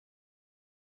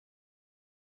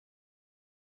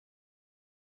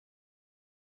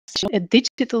a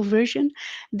digital version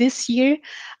this year.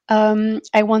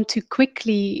 I want to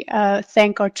quickly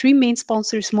thank our three main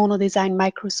sponsors, Monodesign,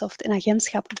 Microsoft en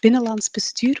Agentschap Binnenlands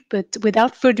Bestuur. But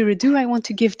without further ado, I want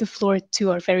to give the floor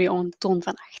to our very own Toon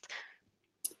van Acht.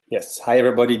 Yes, hi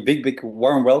everybody, big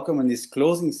warm welcome in this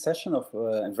closing session of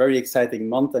a very exciting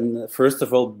month. And first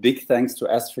of all, big thanks to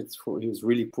Astrid who's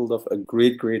really pulled off a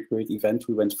great event.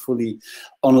 We went fully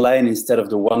online instead of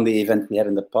the one-day event we had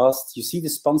in the past. You see the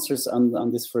sponsors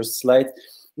on this first slide.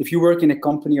 If you work in a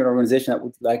company or organization that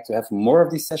would like to have more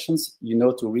of these sessions, you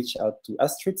know to reach out to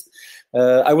Astrid.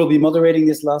 I will be moderating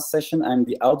this last session. I'm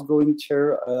the outgoing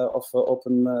chair of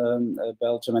Open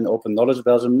Belgium and Open Knowledge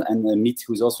Belgium, and Miet,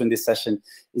 who's also in this session,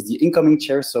 is the incoming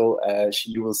chair, so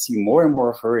you will see more and more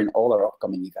of her in all our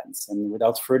upcoming events. And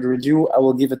without further ado, I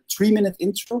will give a 3-minute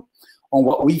intro on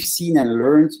what we've seen and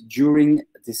learned during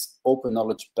this Open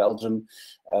Knowledge Belgium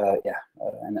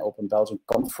an Open Belgium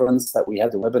conference that we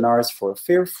had the webinars for a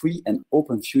fair, free, and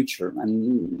open future.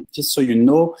 And just so you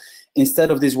know,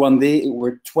 instead of this one day, it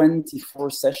were 24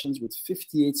 sessions with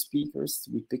 58 speakers.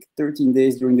 We picked 13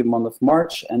 days during the month of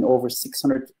March, and over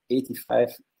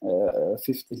 685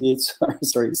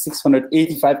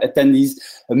 attendees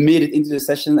made it into the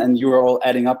session, and you are all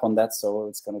adding up on that, so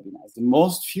it's going to be nice. The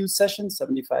most few sessions,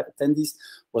 75 attendees,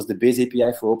 was the base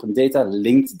API for open data,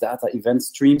 linked data event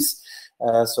streams.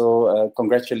 So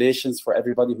congratulations for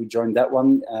everybody who joined that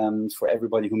one. For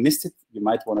everybody who missed it, you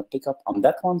might want to pick up on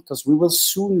that one, because we will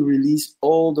soon release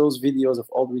all those videos of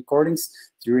all the recordings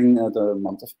during the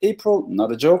month of April,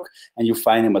 not a joke, and you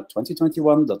find them at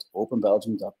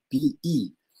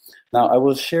 2021.openbelgium.be. Now, I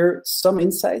will share some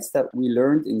insights that we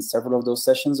learned in several of those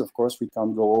sessions. Of course, we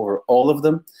can't go over all of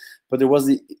them, but there was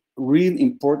the real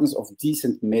importance of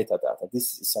decent metadata.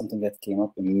 This is something that came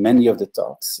up in many of the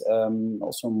talks.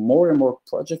 Also, more and more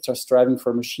projects are striving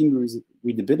for machine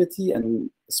readability,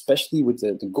 and especially with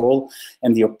the goal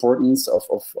and the importance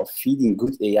of feeding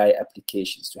good AI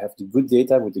applications, to have the good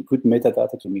data with the good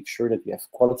metadata to make sure that you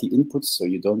have quality inputs so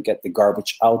you don't get the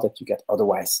garbage out that you get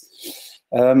otherwise.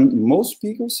 Most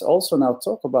speakers also now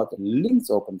talk about linked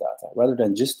open data rather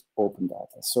than just open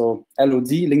data. So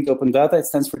LOD, linked open data, it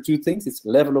stands for two things. It's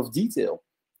level of detail.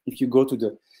 If you go to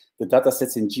the data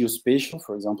sets in geospatial,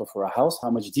 for example, for a house, how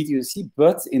much detail you see,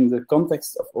 but in the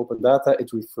context of open data,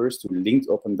 it refers to linked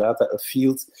open data, a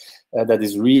field that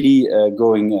is really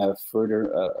going further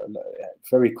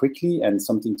very quickly, and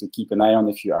something to keep an eye on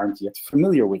if you aren't yet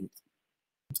familiar with it.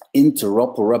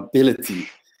 Interoperability.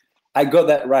 I got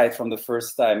that right from the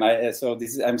first time. So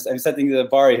this is, I'm setting the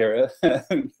bar here.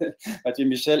 Mathieu,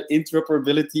 Michel,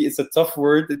 interoperability is a tough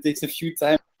word. It takes a few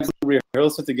times to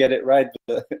rehearsal to get it right.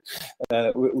 But,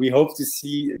 we hope to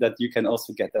see that you can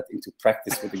also get that into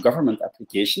practice with the government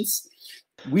applications.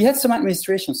 We had some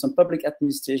administrations, some public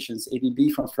administrations,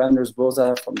 ABB from Flanders,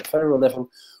 BOSA from the federal level,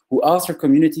 who asked our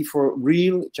community for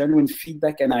real, genuine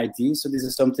feedback and ideas. So this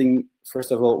is something,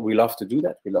 first of all, we love to do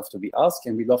that. We love to be asked,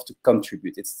 and we love to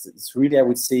contribute. It's really, I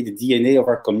would say, the DNA of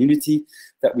our community,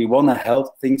 that we want to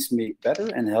help things make better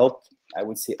and help, I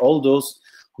would say, all those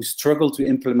who struggle to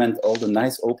implement all the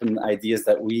nice open ideas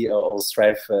that we all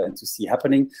strive to see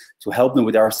happening, to help them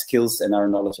with our skills and our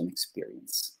knowledge and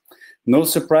experience. No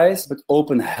surprise, but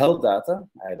open health data,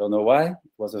 I don't know why, it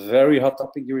was a very hot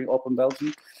topic during Open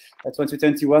Belgium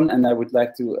 2021, and I would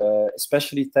like to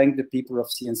especially thank the people of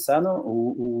Cienzano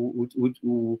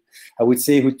who I would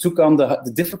say, who took on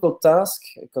the difficult task,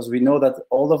 because we know that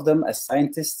all of them as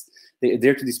scientists, they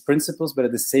adhere to these principles, but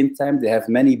at the same time, they have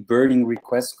many burning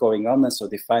requests going on, and so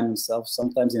they find themselves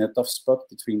sometimes in a tough spot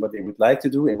between what they would like to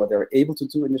do and what they're able to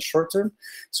do in the short term.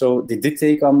 So they did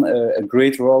take on a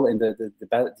great role in the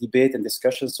debate and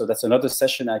discussion. So that's another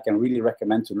session I can really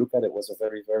recommend to look at. It was a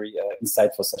very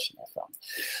insightful session, I found.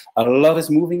 A lot is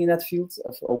moving in that field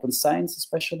of open science,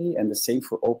 especially, and the same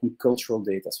for open cultural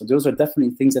data. So those are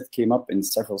definitely things that came up in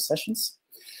several sessions.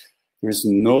 There's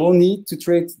no need to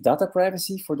trade data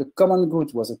privacy for the common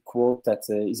good, was a quote that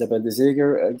Isabelle de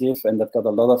Zeger gave, and that got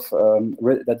a lot of,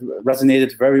 that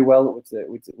resonated very well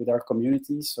with our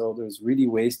community. So there's really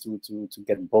ways to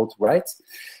get both right.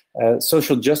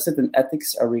 Social justice and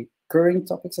ethics are recurring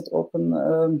topics at Open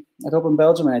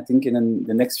Belgium, and I think in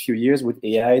the next few years with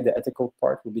AI, the ethical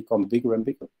part will become bigger and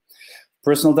bigger.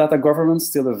 Personal data governance,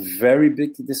 still a very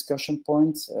big discussion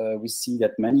point. We see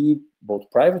that many, both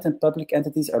private and public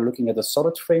entities, are looking at a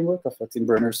solid framework of Tim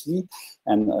Berners-Lee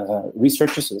and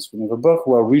researchers,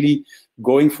 who are really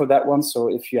going for that one. So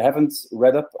if you haven't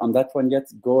read up on that one yet,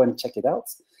 go and check it out.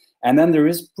 And then there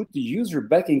is put the user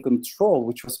back in control,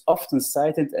 which was often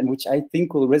cited and which I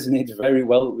think will resonate very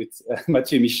well with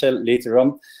Mathieu, Michel later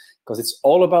on. because it's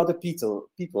all about the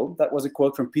people. That was a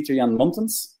quote from Peter Jan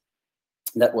Montens.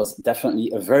 That was definitely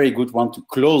a very good one to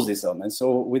close this on. And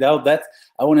so without that,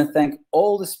 I want to thank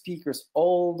all the speakers,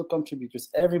 all the contributors,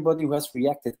 everybody who has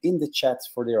reacted in the chat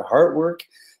for their hard work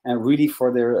and really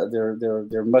for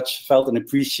their much felt and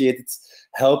appreciated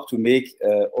help to make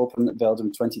Open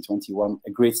Belgium 2021 a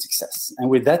great success. And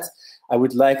with that, I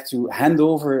would like to hand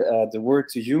over the word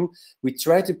to you. We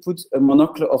try to put a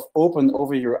monocle of open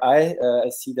over your eye. I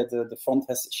see that the font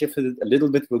has shifted it a little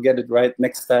bit. We'll get it right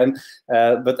next time.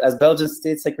 But as Belgian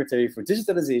State Secretary for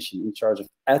Digitalization in charge of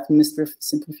administrative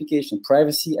simplification,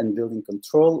 privacy and building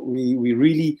control, we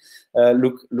really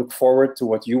look forward to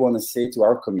what you want to say to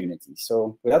our community.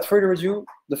 So without further ado,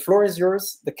 the floor is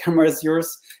yours, the camera is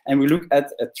yours, and we look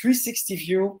at a 360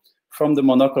 view from the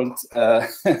monocled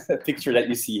picture that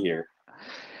you see here.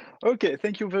 Okay,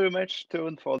 thank you very much,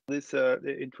 Toon, for this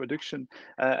introduction.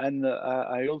 And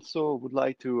I also would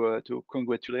like to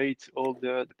congratulate all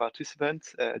the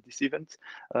participants this event,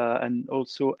 and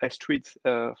also Astrid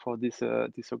for this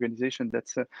organization.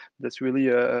 That's really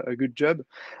a good job.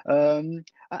 I'm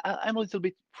a little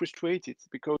bit frustrated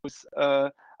because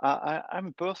I'm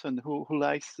a person who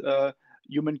likes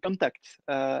human contact,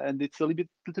 and it's a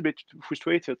little bit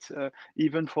frustrated,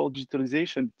 even for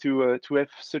digitalization, to have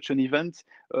such an event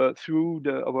through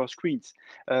our screens.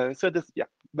 So that's, yeah.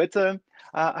 But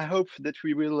I hope that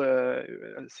we will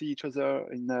see each other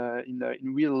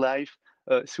in real life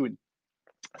soon.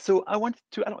 So I wanted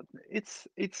to.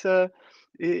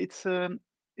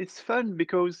 It's fun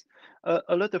because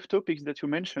a lot of topics that you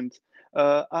mentioned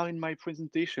are in my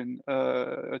presentation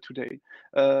today.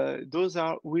 Those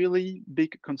are really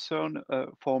big concern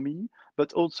for me,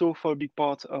 but also for a big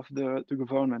part of the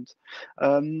government.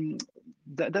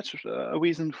 That's a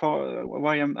reason for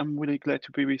why I'm really glad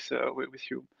to be with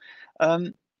you.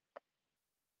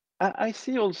 I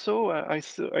see also. I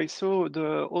saw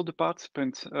all the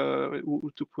participants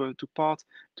who took part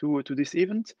to this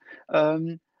event.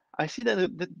 I see that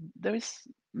there is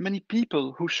many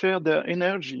people who share their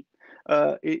energy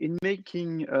in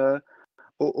making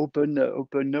open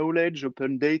knowledge,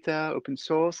 open data, open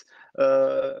source.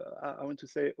 I want to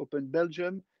say open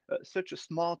Belgium, such a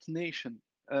smart nation.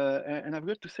 And I've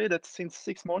got to say that since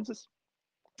 6 months,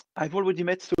 I've already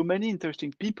met so many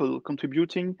interesting people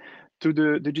contributing to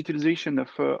the digitalization of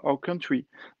our country.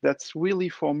 That's really,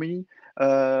 for me,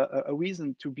 a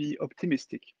reason to be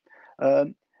optimistic.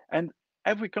 And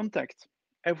every contact,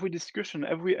 every discussion,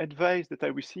 every advice that I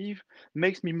receive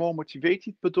makes me more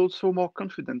motivated, but also more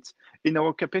confident in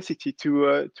our capacity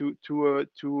to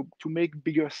make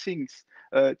bigger things,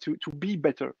 to be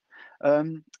better.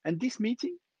 And this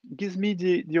meeting gives me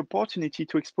the opportunity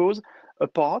to expose a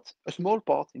small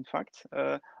part, in fact,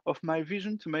 of my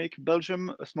vision to make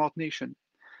Belgium a smart nation.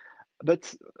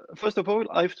 But first of all,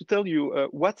 I have to tell you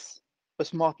what's a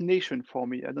smart nation for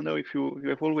me. I don't know if you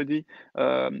have already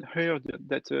heard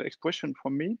that expression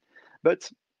from me, but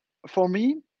for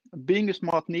me, being a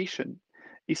smart nation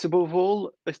is above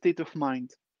all a state of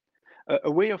mind, a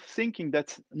way of thinking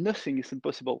that nothing is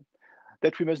impossible,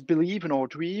 that we must believe in our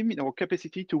dream, in our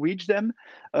capacity to reach them.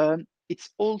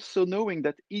 It's also knowing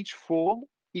that each fall,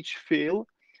 each fail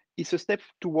is a step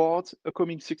towards a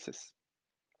coming success.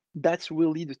 That's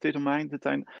really the state of mind that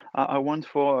I want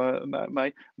for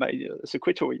my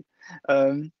secretary.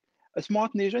 A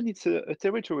smart nation, it's a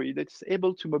territory that's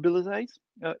able to mobilize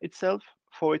itself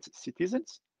for its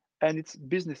citizens and its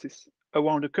businesses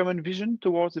around a common vision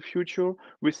towards the future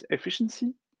with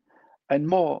efficiency and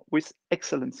more with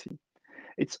excellency.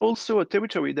 It's also a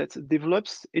territory that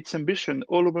develops its ambition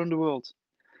all around the world.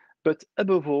 But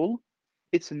above all,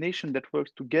 it's a nation that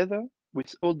works together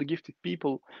with all the gifted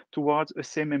people towards a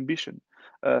same ambition,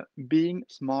 being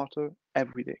smarter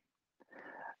every day.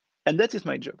 And that is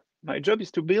my job. My job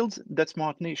is to build that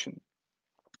smart nation.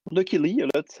 Luckily, a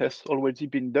lot has already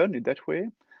been done in that way,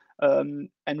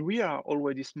 and we are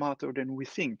already smarter than we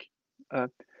think.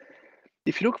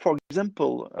 If you look, for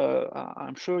example,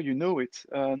 I'm sure you know it,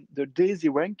 the DAISY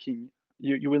ranking,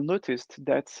 you will notice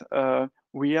that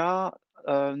we are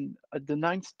at the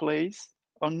 9th place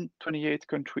on 28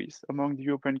 countries among the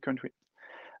European countries.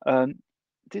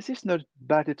 This is not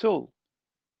bad at all,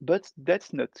 but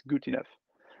that's not good enough.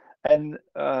 And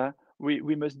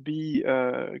we must be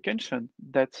conscious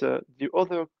that the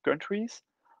other countries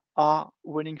are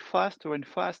running faster and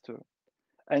faster.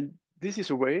 And this is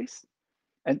a race.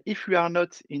 And if we are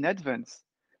not in advance,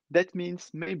 that means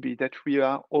maybe that we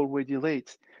are already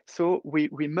late. So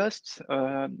we must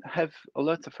have a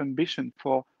lot of ambition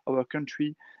for our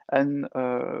country and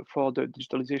for the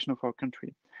digitalization of our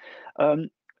country.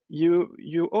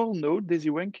 You all know DAISY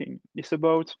ranking is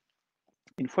about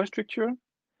infrastructure,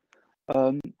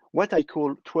 what I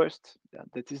call trust,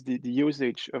 that is the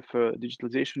usage of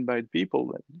digitalization by people.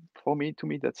 To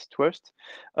me, that's trust.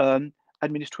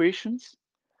 Administrations,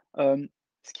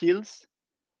 skills,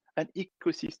 and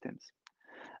ecosystems.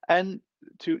 And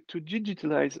to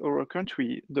digitalize our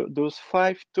country, those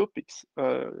 5 topics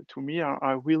to me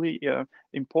are really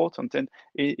important. And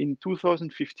in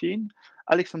 2015,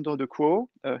 Alexander De Croo,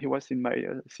 he was in my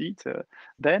seat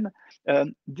then,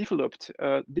 developed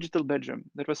Digital Belgium.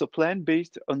 That was a plan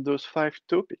based on those 5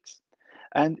 topics.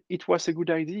 And it was a good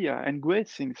idea, and great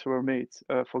things were made.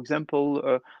 For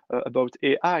example, about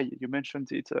AI, you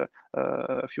mentioned it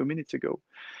a few minutes ago.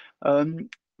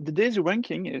 The DAISY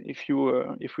ranking,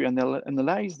 if we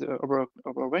analyze our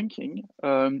ranking,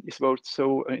 is about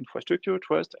infrastructure,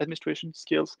 trust, administration,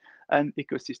 skills, and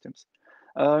ecosystems.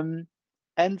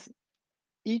 And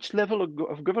each level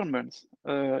of government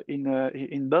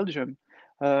in Belgium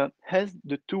has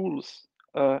the tools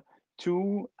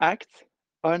to act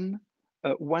on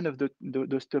one of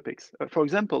those topics. For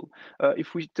example,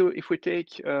 if we take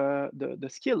the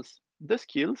skills,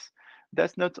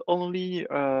 that's not only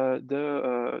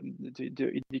the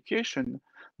education,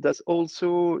 that's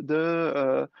also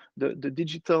the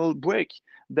digital break.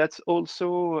 That's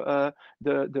also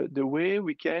the way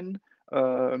we can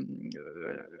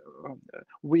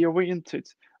reoriented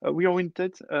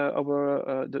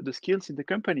the skills in the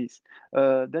companies.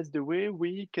 That's the way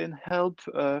we can help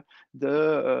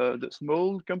the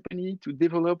small company to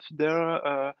develop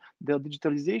their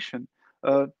digitalization.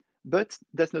 But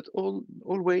that's not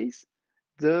always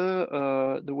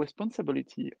the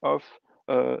responsibility of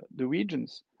the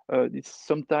regions. It's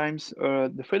sometimes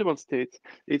the federal state.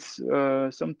 It's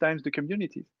sometimes the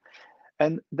communities,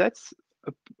 and that's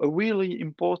a really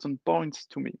important point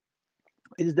to me,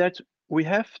 is that we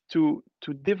have to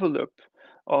develop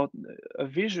a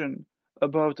vision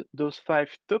about those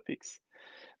 5 topics,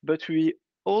 but we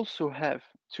also have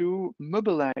to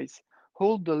mobilize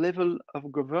all the level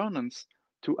of governance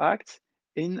to act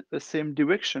in the same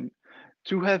direction,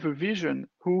 to have a vision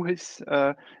who is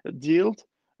dealt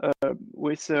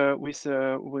with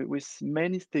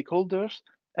many stakeholders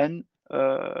and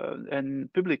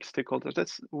public stakeholders.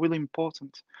 That's really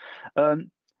important. And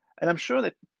I'm sure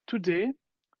that today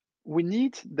we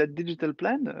need that digital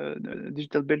plan,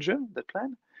 Digital Belgium, that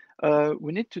plan.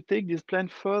 We need to take this plan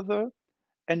further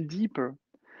and deeper.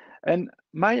 And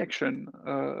my action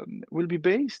will be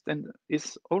based, and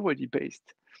is already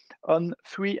based, on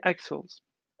 3 axes.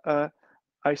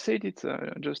 I said it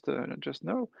just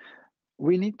now.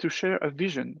 We need to share a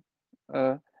vision,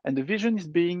 and the vision is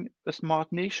being a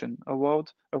smart nation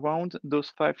around those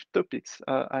 5 topics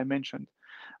I mentioned.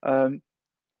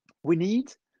 We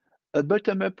need a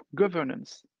bottom-up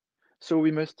governance. So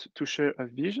we must to share a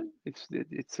vision.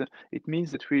 It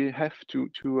means that we have to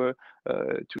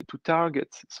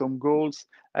target some goals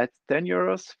at 10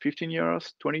 years, 15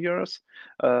 years, 20 years.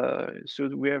 So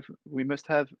we must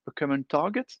have a common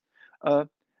target,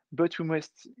 but we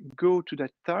must go to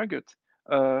that target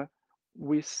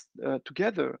with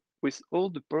together with all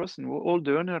the person, all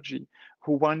the energy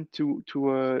who want to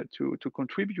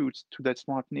contribute to that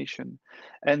smart nation,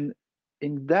 and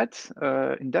in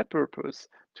that purpose,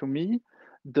 to me,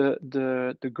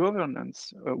 the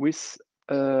governance with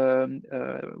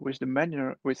the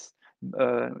manner with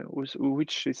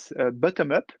which is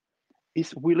bottom up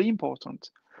is really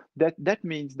important. That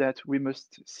means that we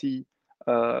must see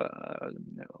far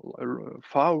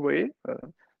away,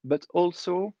 but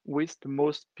also with the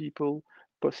most people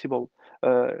possible.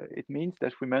 It means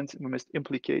that we must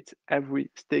implicate every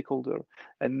stakeholder,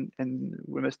 and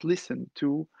we must listen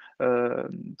to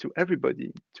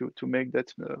everybody to make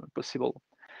that possible.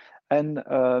 And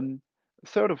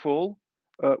third of all,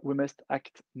 we must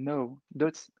act now.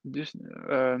 That's just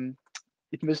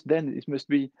it must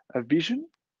be a vision.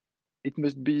 It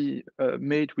must be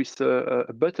made with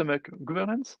a bottom-up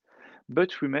governance,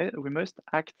 but we must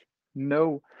act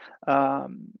now.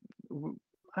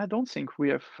 I don't think we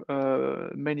have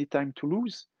many time to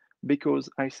lose, because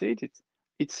I said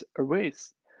it's a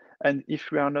race, and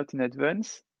if we are not in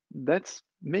advance, that's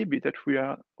maybe that we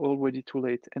are already too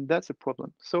late, and that's a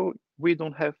problem. So we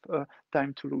don't have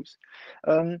time to lose.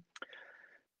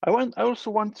 I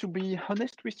also want to be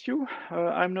honest with you.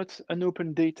 I'm not an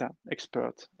open data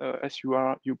expert, as you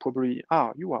are. You probably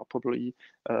are. You are probably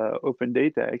open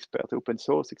data expert, open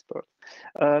source expert.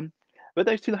 But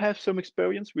I still have some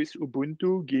experience with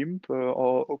Ubuntu, GIMP,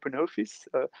 or OpenOffice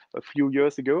a few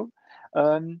years ago.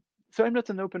 So I'm not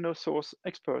an open source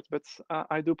expert, but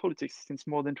I do politics since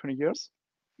more than 20 years.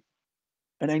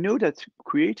 And I know that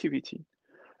creativity,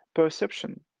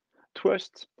 perception,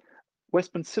 trust,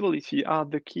 responsibility are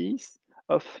the keys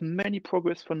of many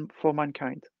progress for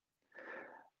mankind.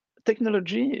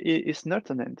 Technology is not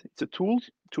an end. It's a tool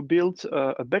to build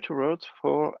a better world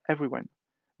for everyone.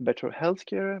 Better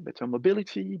healthcare, better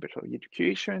mobility, better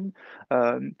education.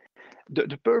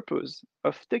 The purpose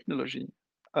of technology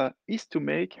is to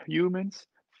make humans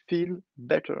feel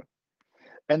better.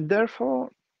 And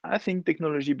therefore, I think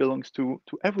technology belongs to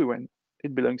everyone.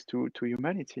 It belongs to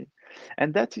humanity.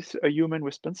 And that is a human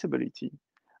responsibility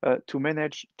to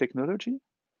manage technology,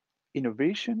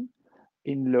 innovation,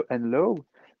 and law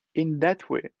in that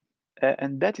way.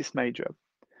 And that is my job.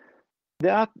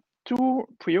 There are two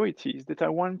priorities that I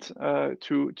want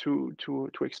to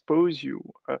expose you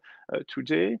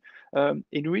today,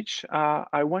 in which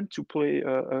I want to play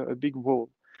a big role.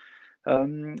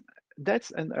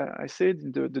 That's and I said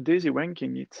in the DAISY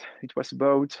ranking, it was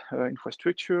about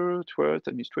infrastructure, trust,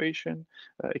 administration,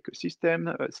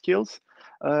 ecosystem, skills.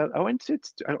 I wanted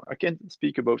to, I can't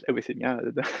speak about everything, yeah,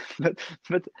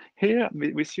 but here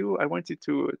with you, I wanted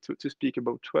to speak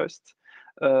about trust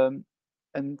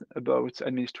and about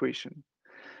administration.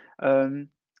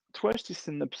 Trust is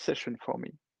an obsession for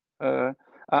me.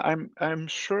 I'm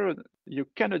sure you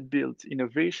cannot build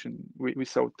innovation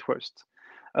without trust.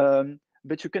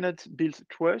 But you cannot build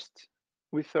trust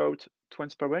without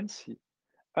transparency,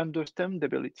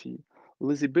 understandability,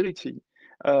 visibility,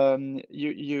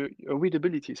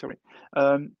 readability, sorry.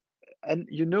 And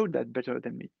you know that better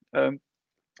than me. And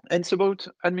it's about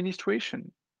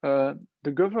administration. The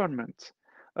government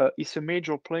is a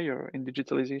major player in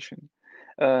digitalization,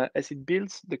 as it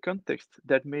builds the context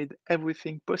that made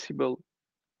everything possible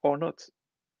or not.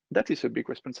 That is a big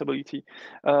responsibility,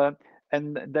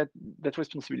 and that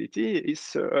responsibility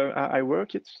is I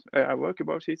work it I work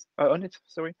about it on it.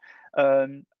 Sorry,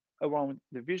 around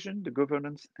the vision, the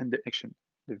governance, and the action.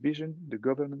 The vision, the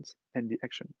governance, and the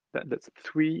action. That's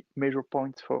three major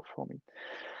points for me.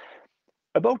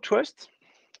 About trust,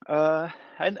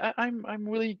 and I'm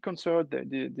really concerned that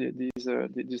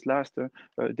these last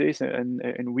days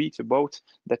and weeks about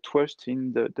that trust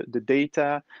in the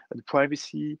data, the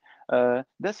privacy.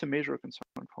 That's a major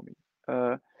concern for me.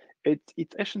 It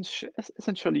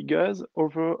essentially goes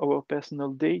over our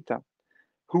personal data.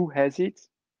 Who has it?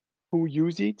 Who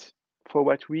use it? For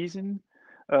what reason?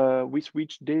 With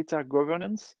which data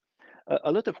governance?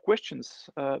 A lot of questions,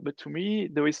 but to me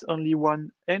there is only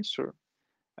one answer,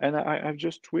 and I've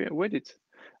just read it.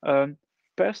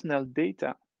 Personal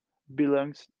data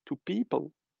belongs to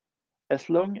people as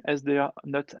long as they are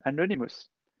not anonymous.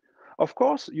 Of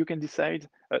course, you can decide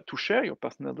to share your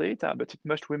personal data, but it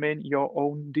must remain your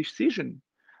own decision.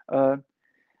 Uh,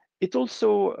 it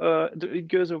also it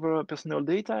goes over personal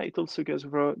data. It also goes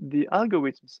over the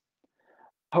algorithms,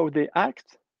 how they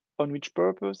act, on which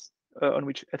purpose, on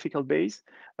which ethical base,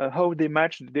 how they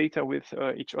match the data with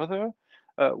each other.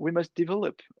 We must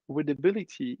develop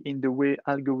readability in the way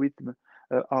algorithms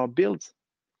are built.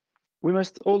 We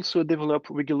must also develop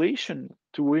regulation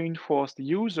to reinforce the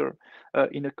user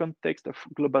in a context of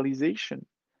globalization.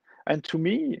 And to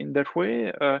me, in that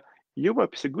way,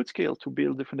 Europe is a good scale to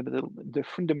build the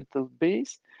fundamental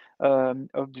base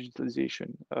of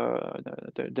digitalization.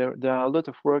 There are a lot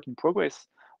of work in progress,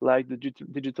 like the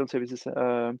Digital Services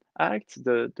Act,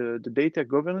 the Data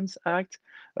Governance Act,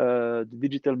 the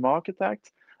Digital Market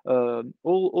Act.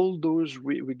 All those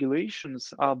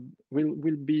regulations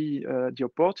will be the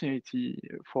opportunity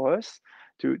for us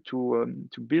to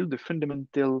build the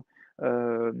fundamental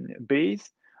base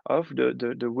of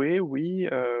the way we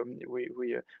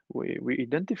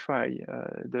identify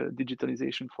the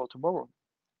digitalization for tomorrow.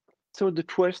 So the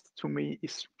trust to me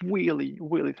is really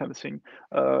something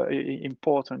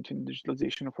important in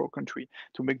digitalization of our country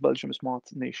to make Belgium a smart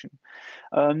nation.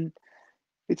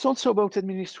 It's also about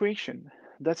administration.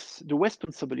 That's the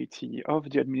responsibility of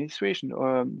the administration,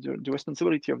 the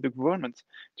responsibility of the government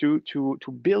to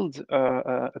build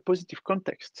a positive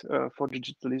context for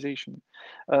digitalization.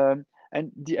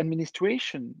 And the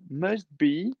administration must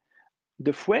be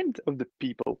the friend of the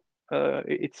people.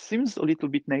 It seems a little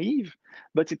bit naive,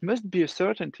 but it must be a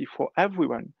certainty for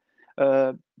everyone.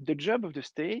 The job of the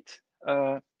state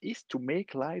is to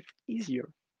make life easier,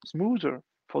 smoother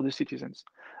for the citizens,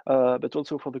 but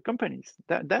also for the companies.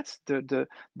 That's the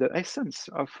essence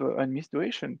of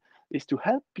administration, is to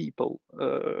help people.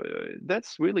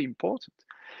 That's really important.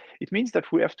 It means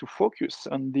that we have to focus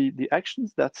on the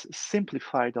actions that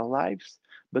simplify their lives,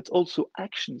 but also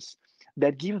actions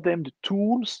that give them the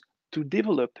tools to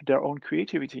develop their own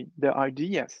creativity, their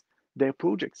ideas, their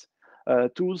projects.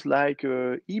 Tools like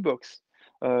e-books,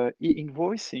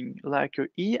 e-invoicing, like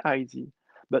e-ID,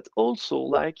 but also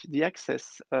like the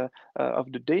access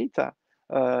of the data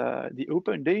the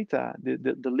open data,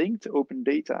 the linked open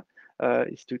data,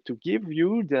 is to give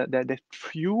you that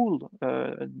fuel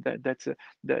that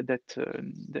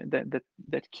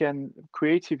can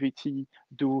creativity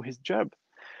do his job.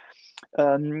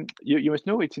 You must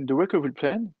know it's in the recovery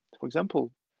plan, for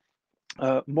example.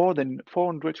 More than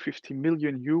 450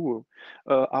 million euro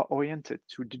are oriented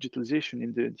to digitalization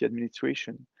in the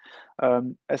administration.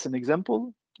 As an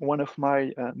example, one of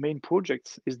my main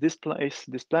projects is this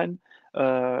plan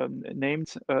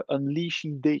named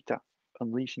Unleashing Data.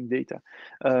 Unleashing Data.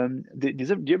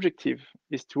 The objective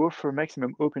is to offer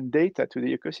maximum open data to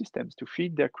the ecosystems to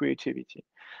feed their creativity.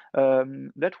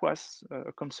 That was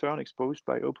a concern exposed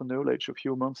by Open Knowledge a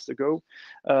few months ago,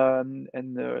 and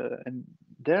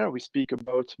there we speak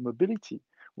about mobility.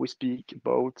 We speak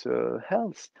about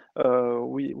health.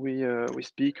 We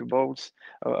speak about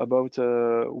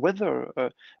weather.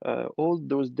 All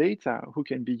those data who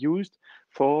can be used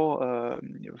for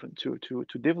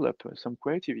to develop some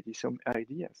creativity, some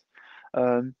ideas,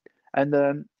 and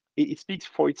it speaks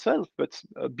for itself. But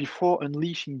before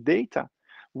unleashing data,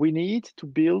 we need to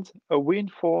build a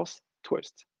reinforced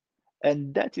trust,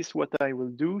 and that is what I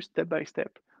will do step by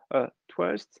step.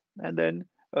 Trust, and then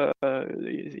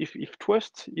if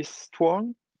trust is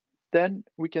strong, then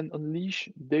we can unleash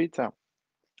data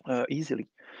easily.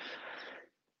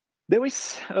 There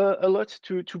is a lot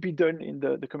to be done in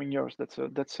the coming years.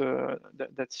 That's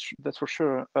for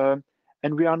sure.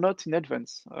 And we are not in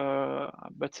advance.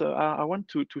 But I want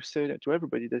to say that to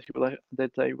everybody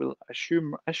that I will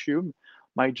assume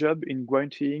my job in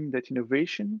guaranteeing that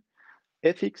innovation,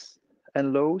 ethics,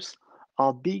 and laws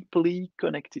are deeply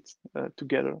connected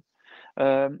together.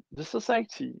 The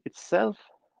society itself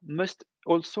must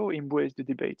also embrace the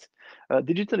debate.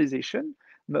 Digitalization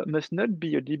must not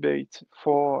be a debate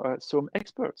for some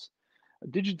experts.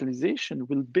 Digitalization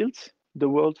will build the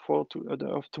world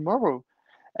of tomorrow,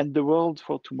 and the world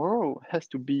for tomorrow has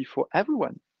to be for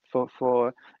everyone,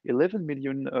 for 11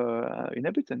 million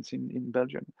inhabitants in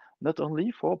Belgium, not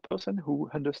only for a person who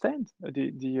understands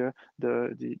the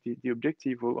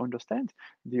objective, who understand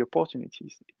the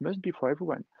opportunities. It must be for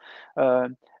everyone,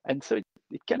 and so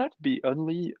it cannot be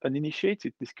only an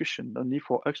initiated discussion only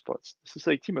for experts. The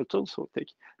society must also take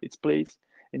its place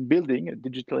in building a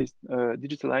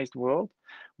digitalized world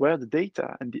where the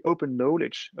data and the open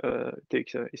knowledge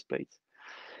takes its place.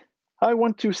 I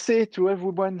want to say to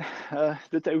everyone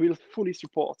that I will fully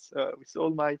support with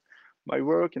all my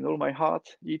work and all my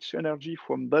heart each energy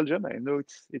from Belgium. I know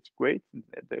it's great.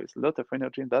 There is a lot of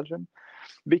energy in Belgium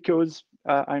because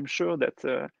I'm sure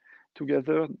that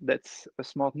together that's a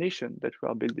smart nation that we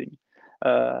are building,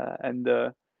 and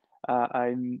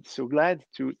I'm so glad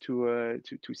to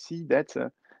see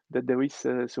that that there is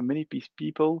so many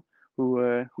people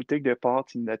who take their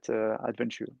part in that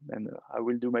adventure, and I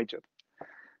will do my job.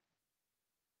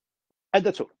 And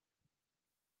that's all.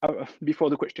 Before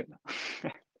the question.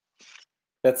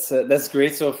 That's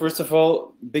great. So first of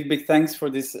all, big thanks for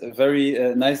this very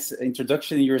nice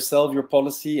introduction in yourself, your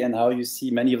policy, and how you see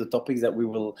many of the topics that we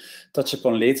will touch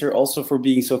upon later. Also for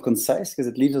being so concise, because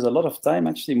it leaves us a lot of time,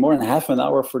 actually more than half an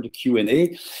hour for the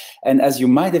Q&A. And as you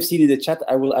might have seen in the chat,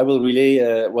 I will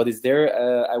relay what is there.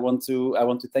 I want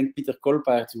to thank Pieter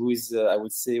Kolpaert, who is I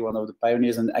would say one of the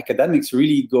pioneers and academics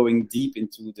really going deep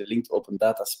into the linked open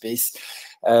data space.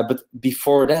 But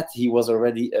before that, he was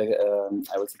already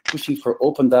I would say pushing for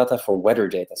open data for weather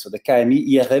data. So the KMI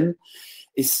IRM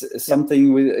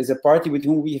is a party with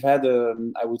whom we've had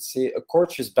I would say a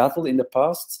courteous battle in the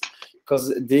past,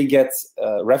 because they get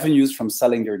revenues from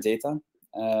selling their data,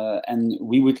 and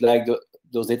we would like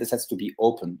those data sets to be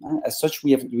open. As such,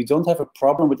 we don't have a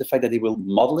problem with the fact that they will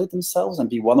model it themselves and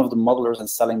be one of the modelers and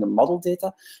selling the model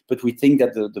data, but we think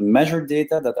that the measured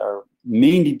data that are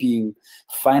mainly being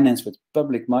financed with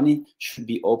public money should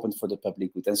be open for the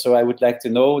public good. And so I would like to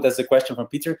know, that's a question from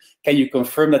Peter, can you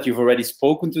confirm that you've already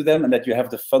spoken to them and that you have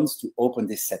the funds to open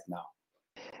this set now?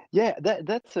 Yeah,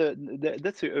 that's a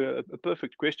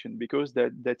perfect question, because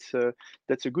that's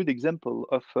a good example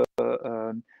of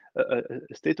a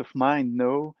state of mind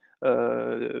now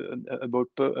about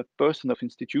a person of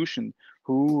institution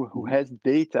who has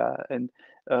data, and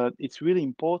it's really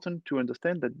important to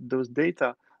understand that those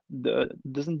data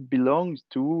doesn't belong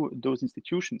to those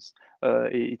institutions.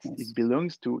 It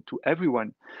belongs to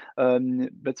everyone.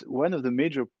 But one of the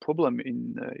major problem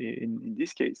in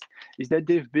this case is that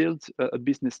they've built a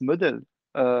business model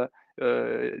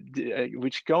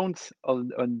which counts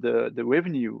on the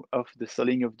revenue of the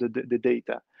selling of the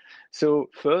data. So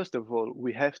first of all,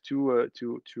 we have to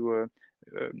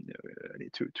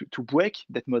break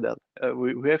that model.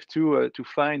 We have to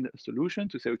find a solution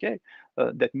to say, okay,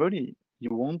 that money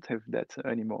you won't have that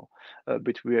anymore.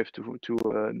 But we have to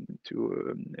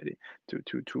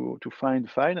find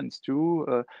finance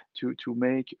to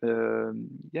make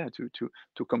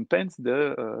to compensate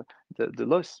the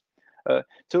loss.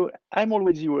 So I'm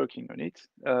already working on it,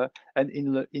 and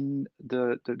in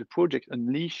the project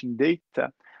Unleashing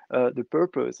Data, the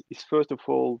purpose is first of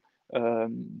all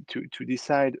to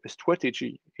decide a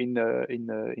strategy in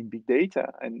big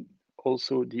data and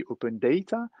also the open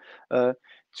data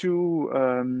to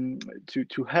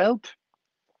help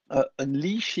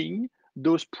unleashing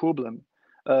those problems.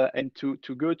 And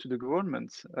to go to the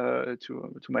government,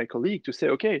 to my colleague, to say,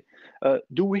 okay,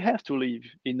 do we have to live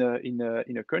in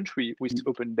a country with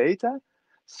open data?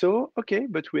 So okay,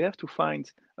 but we have to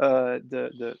find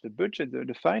the budget,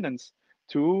 the finance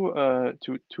to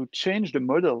change the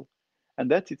model, and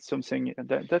that's something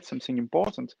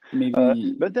important.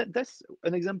 Maybe But that's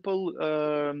an example.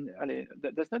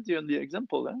 That's not the only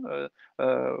example,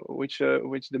 which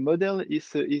the model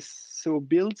is so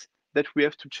built that we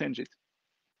have to change it.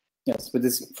 yes, but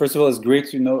this, first of all, it's great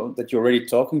to know that you're already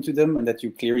talking to them and that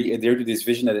you clearly adhere to this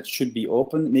vision that it should be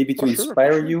open. Maybe to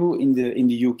inspire you, in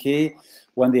the UK,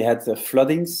 when they had the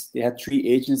floodings, they had 3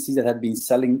 agencies that had been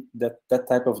selling that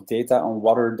type of data on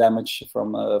water damage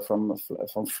from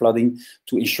flooding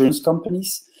to insurance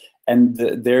companies. And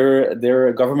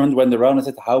their government went around and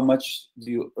said, how much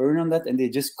do you earn on that? And they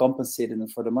just compensated them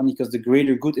for the money, because the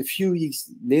greater good. A few weeks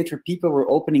later, people were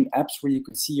opening apps where you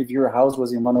could see if your house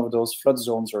was in one of those flood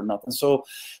zones or not. And so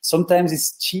sometimes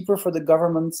it's cheaper for the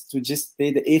government to just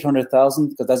pay the 800,000,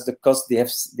 because that's the cost they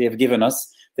have given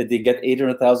us, that they get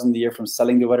 800,000 a year from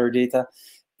selling the weather data.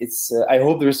 It's I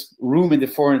hope there's room in the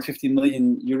 450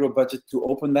 million euro budget to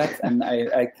open that, and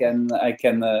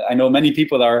I know many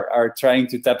people are trying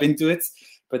to tap into it,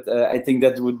 but I think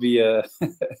that would be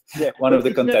one of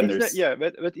the contenders.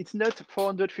 But it's not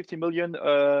 450 million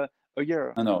a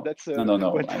year. No, that's no. I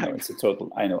know it's a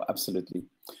total. I know, absolutely.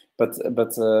 But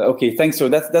okay, thanks. So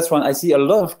that's one. I see a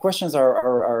lot of questions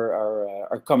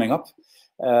are coming up.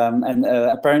 And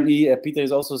apparently Peter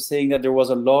is also saying that there was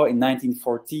a law in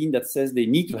 1914 that says they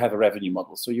need to have a revenue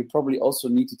model. So you probably also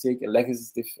need to take a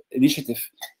legislative initiative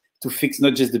to fix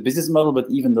not just the business model, but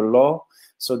even the law,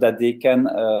 so that they can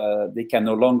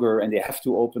no longer, and they have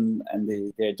to open, and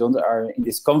they are in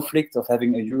this conflict of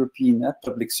having a European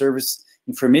public service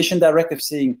information directive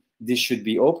saying this should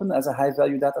be open as a high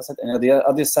value data set, and on the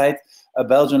other side, a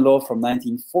Belgian law from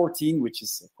 1914, which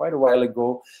is quite a while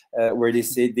ago, where they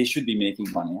say they should be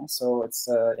making money. So it's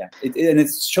and it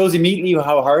shows immediately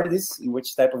how hard it is, in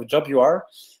which type of job you are,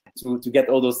 to get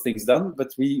all those things done.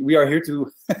 But we are here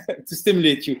to to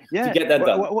stimulate you to get that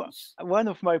done. One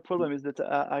of my problems is that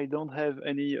I don't have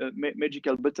any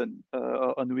magical button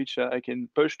on which I can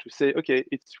push to say, okay,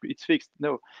 it's fixed.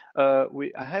 No,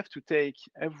 I have to take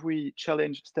every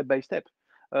challenge step by step.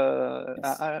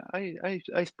 Yes.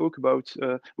 I spoke about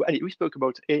we spoke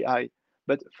about AI,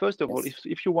 but first of all,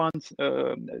 if you want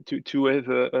to have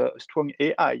a strong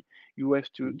AI, you have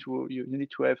you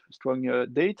need to have strong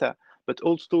data, but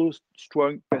also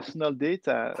strong personal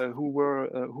data who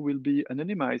will be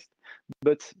anonymized.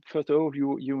 But first of all,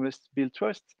 you must build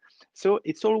trust. So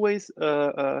it's always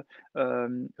a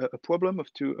problem of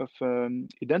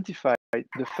identify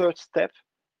the first step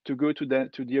to go to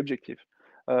the objective.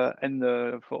 And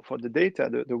for the data,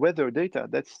 the weather data,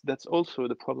 that's also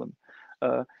the problem.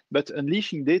 But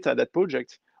unleashing data, that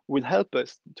project, will help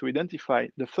us to identify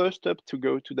the first step to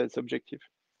go to that objective.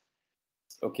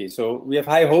 Okay, so we have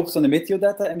high hopes on the Mathieu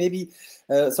data, and maybe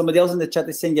somebody else in the chat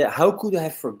is saying, yeah, how could I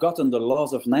have forgotten the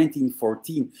laws of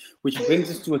 1914? Which brings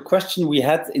us to a question we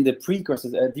had in the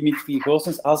precursor. Dimitri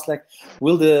Goossens asked, like,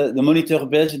 will the Moniteur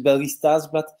Belge, Belgisch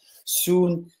Staatsblad,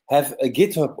 soon have a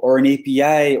GitHub or an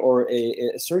API or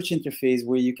a search interface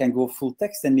where you can go full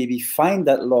text and maybe find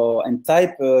that law and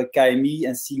type KMI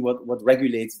and see what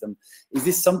regulates them? Is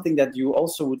this something that you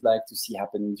also would like to see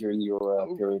happen during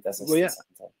your period as a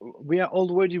we are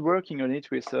already working on it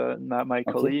with my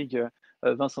colleague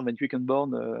Vincent Van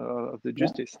Quickenborn of the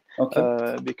Justice,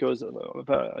 because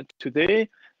today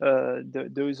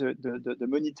there is the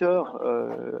monitor.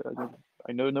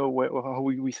 I don't know how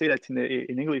we say that in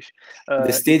English.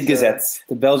 The State Gazette,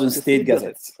 the Belgian State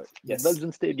Gazette. Yes. The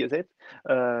Belgian State Gazette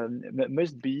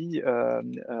must be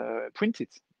printed.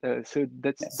 So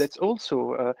that's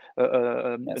also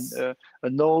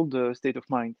an old state of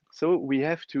mind. So we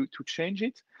have to change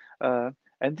it, and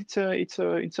it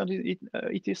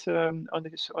is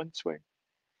on its way.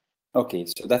 Okay,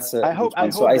 so that's I hope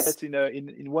that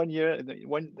in 1 year,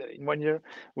 in 1 year,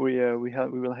 we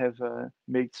will have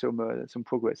made some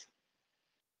progress.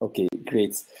 Okay,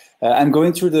 great. I'm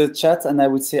going through the chat, and I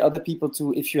would say other people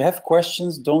too, if you have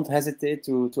questions, don't hesitate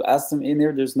to ask them in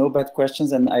here. There's no bad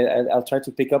questions, and I'll try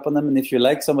to pick up on them. And if you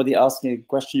like somebody asking a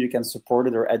question, you can support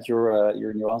it or add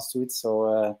your nuance to it.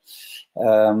 So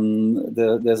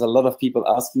there's a lot of people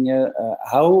asking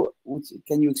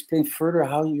can you explain further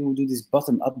how you do this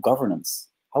bottom-up governance?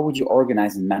 How would you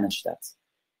organize and manage that?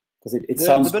 Because it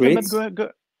sounds great.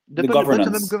 The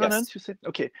bottom-up governance, yes. you said?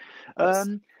 Okay. Yes.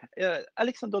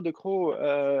 Alexander De Croo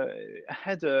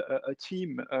had a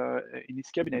team in his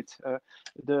cabinet.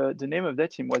 The name of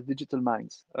that team was Digital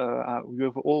Minds. You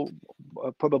have all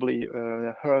probably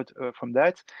heard from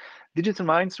that. Digital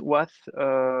Minds was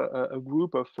a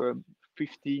group of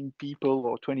 15 people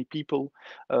or 20 people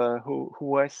who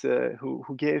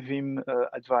gave him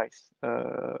advice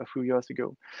a few years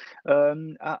ago.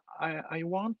 I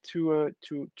want to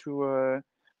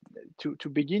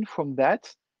begin from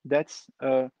that. That's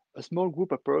a small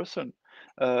group of person.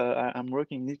 I'm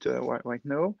working it right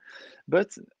now,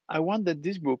 but I want that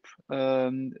this group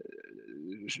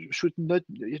should not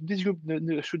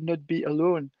be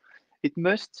alone. It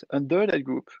must, under that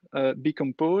group, be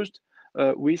composed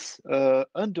with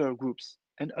undergroups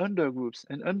and undergroups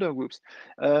and undergroups.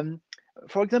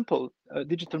 For example,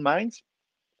 Digital Minds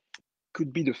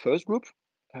could be the first group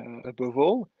above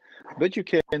all, but you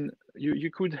could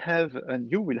have,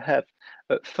 and you will have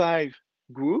 5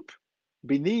 group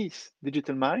beneath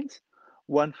Digital Minds,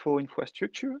 one for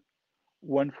infrastructure,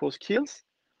 one for skills,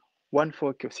 one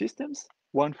for ecosystems,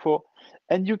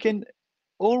 and you can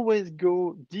always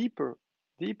go deeper.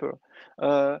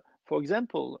 For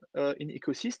example, in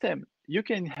ecosystem, you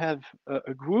can have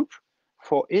a group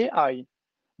for AI,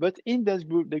 but in that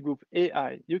group, the group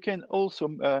AI, you can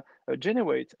also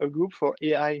generate a group for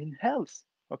AI in health.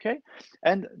 Okay,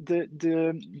 and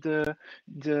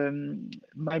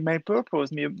my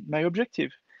purpose, my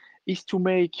objective, is to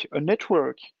make a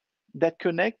network that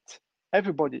connects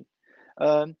everybody.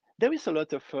 There is a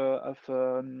lot of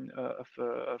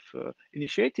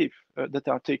initiative that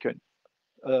are taken,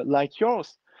 like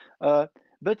yours,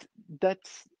 but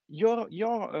that's your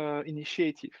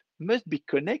initiative must be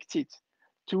connected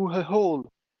to a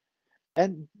whole,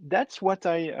 and that's what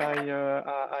I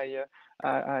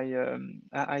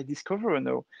discover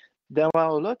now. There are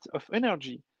a lot of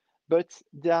energy, but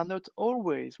they are not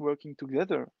always working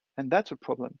together, and that's a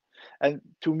problem. And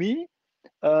to me,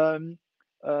 a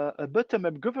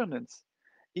bottom-up governance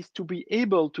is to be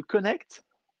able to connect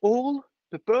all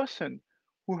the person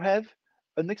who have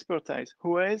an expertise,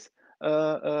 who has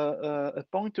a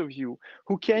point of view,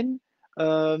 who can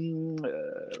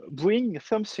bring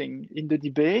something in the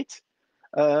debate.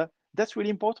 That's really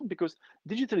important, because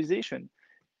digitalization,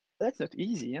 that's not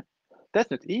easy.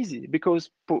 That's not easy, because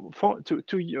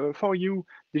for you,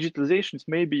 digitalizations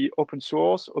may be open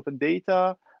source, open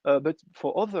data, but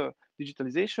for other,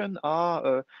 digitalization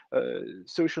are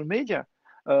social media,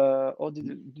 or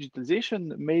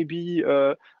digitalization may be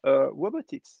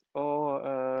robotics,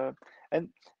 or and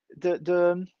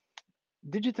the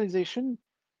digitalization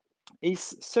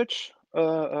is such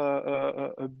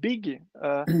a big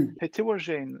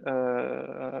heterogeneous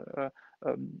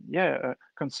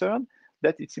concern,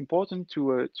 that it's important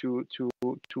to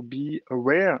be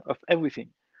aware of everything.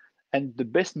 And the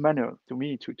best manner to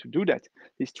me to do that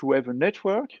is to have a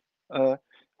network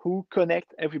who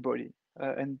connect everybody,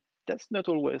 and that's not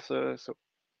always so.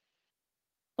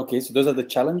 Okay, so those are the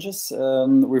challenges.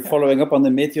 We're following up on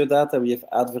the Mathieu data. We have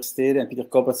Adversteden and Peter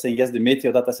Koppert saying, yes, the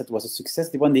Mathieu data set was a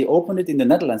success. The one they opened it in the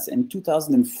Netherlands in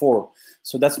 2004.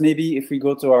 So that's maybe, if we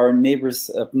go to our neighbors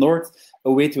up north,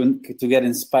 a way to get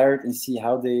inspired and see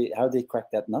how they crack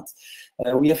that nut.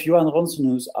 We have Johan Ronson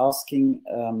who's asking,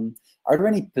 are there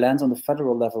any plans on the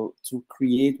federal level to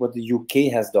create what the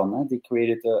UK has done? They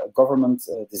created a government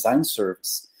design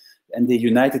service, and they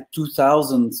united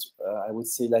 2,000, I would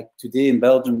say, like today in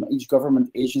Belgium, each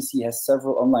government agency has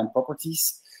several online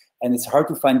properties, and it's hard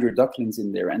to find your ducklings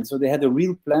in there. And so they had a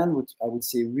real plan with, I would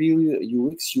say, real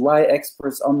UX, UI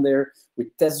experts on there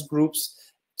with test groups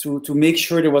to make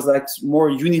sure there was like more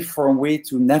uniform way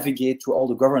to navigate through all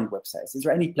the government websites. Is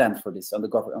there any plan for this on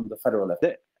the federal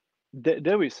level?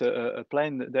 There is a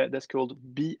plan that's called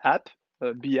B-App.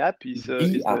 B-App is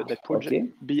the project. Okay.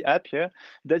 B-App, yeah,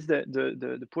 that's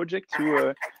the project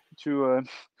to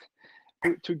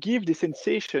give the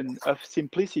sensation of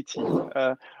simplicity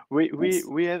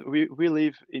we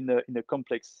live in a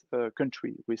complex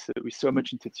country with so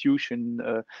much institution,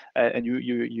 and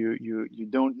you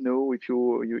don't know if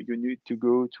you need to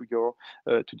go to your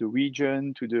to the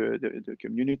region, to the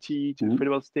community, to the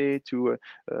federal state, to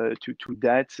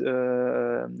that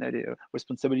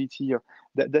responsibility.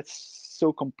 That's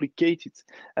so complicated,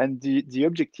 and the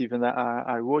objective, and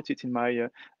I wrote it in my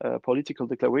political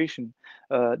declaration.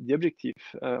 The objective,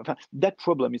 that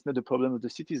problem is not the problem of the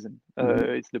citizen.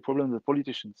 It's the problem of the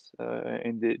politicians,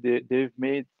 and they've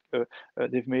made a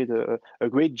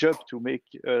great job to make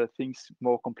things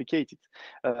more complicated,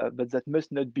 but that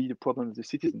must not be the problem of the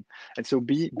citizen. And so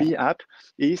B app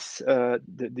is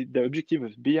the objective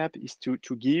of B app is to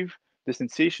give the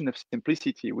sensation of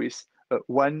simplicity with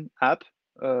one app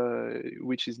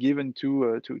which is given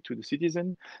to the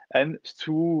citizen, and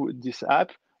through this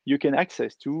app you can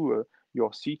access to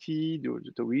your city,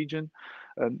 the region.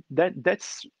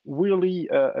 That's really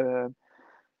a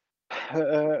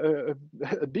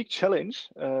big challenge,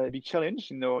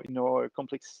 in our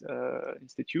complex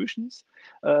institutions.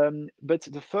 But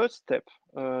the first step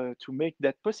to make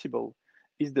that possible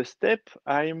is the step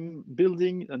I'm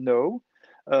building now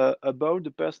about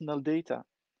the personal data,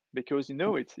 because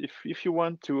it's if you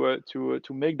want to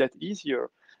make that easier,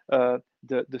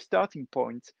 the starting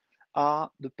point are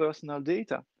the personal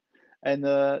data. And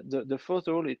the first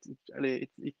of all, it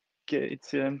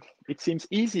seems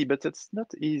easy, but it's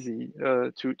not easy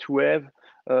to have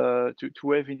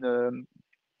in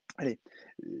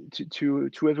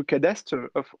to have a cadastre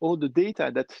of all the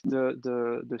data that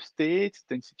the state,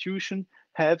 the institution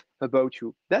have about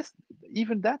you. That's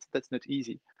not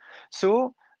easy.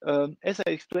 So as I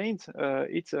explained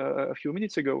it a few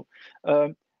minutes ago,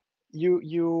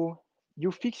 you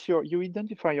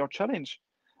identify your challenge,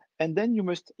 and then you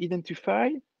must identify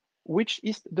which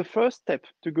is the first step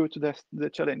to go to the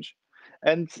challenge.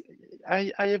 And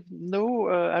I haven't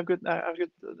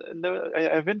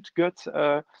got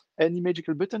any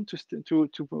magical button to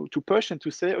push and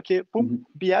to say, okay, boom,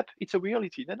 be app, it's a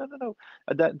reality. No.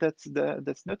 That's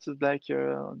not like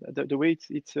the way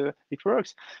it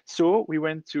works. So we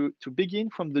went to begin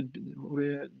from the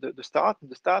start.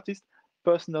 The start is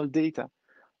personal data.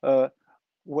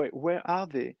 Where are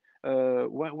they?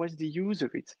 What's the use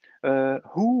of it?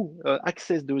 Who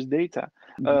access those data?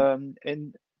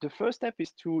 And the first step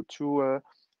is to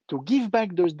give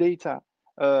back those data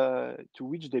to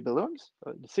which they belong,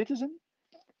 the citizen,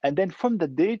 and then from the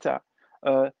data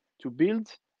to build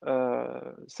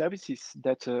services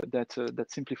that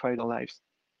simplify their lives.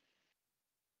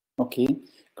 Okay,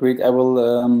 great. I will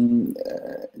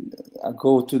I'll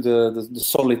go to the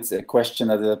solid question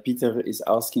that Peter is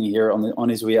asking here on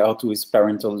his way out to his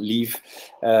parental leave.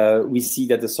 We see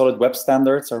that the solid web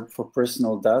standards are for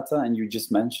personal data, and you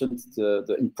just mentioned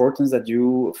the importance that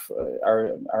you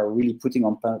are really putting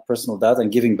on personal data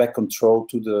and giving back control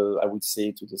to the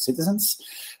citizens.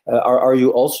 Are you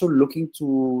also looking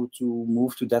to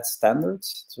move to that standard?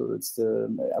 So it's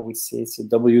it's a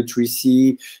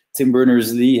W3C. Tim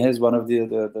Berners-Lee has one of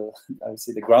the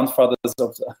grandfathers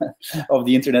of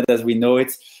the internet as we know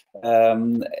it.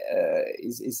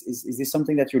 Is this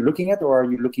something that you're looking at, or are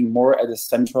you looking more at a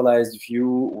centralized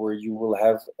view where you will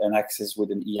have an access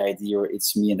with an EID or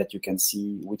It's Me, and that you can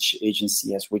see which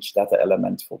agency has which data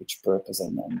element for which purpose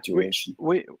and duration?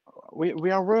 We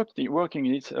are working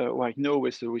in it right now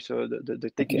with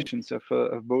the technicians of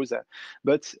BOSA,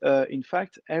 but in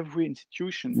fact every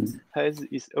institution has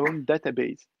its own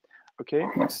database. Okay,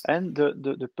 yes. And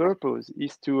the purpose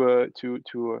is to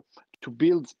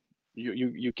build.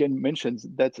 You can mention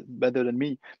that better than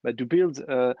me, but to build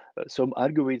some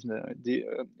algorithm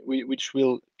which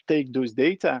will take those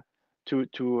data to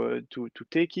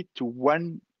take it to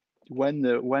one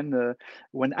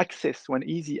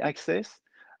easy access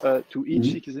to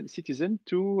each citizen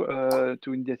to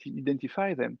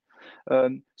identify them.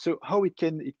 So how it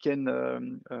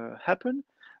can happen?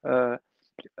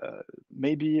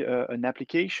 Maybe an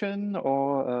application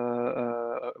or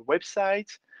a website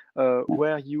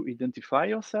where you identify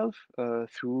yourself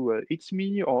through It's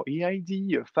Me or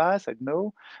EID or FAS, I don't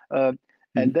know.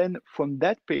 And then from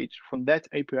that page, from that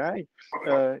API,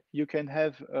 you can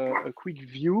have a quick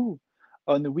view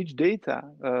on which data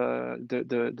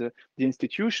the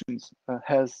institutions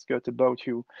has got about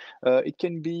you. It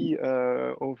can be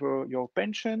over your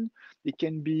pension, it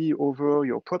can be over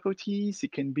your properties,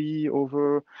 it can be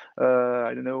over,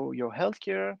 I don't know, your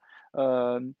healthcare.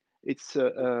 It's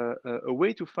a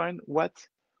way to find what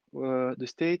the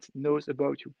state knows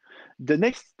about you. The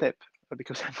next step,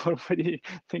 because I'm already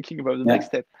thinking about the next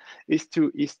step, is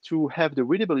to have the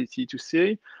readability to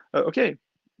say, okay,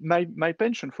 my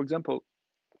pension, for example,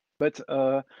 but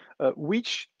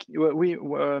which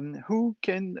who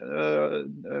can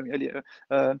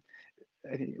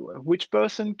which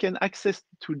person can access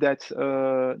to that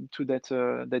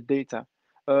that data,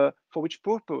 for which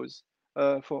purpose,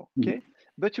 for okay.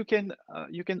 But you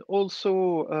can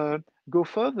also go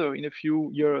further in a few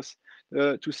years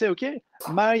to say, okay,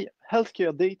 my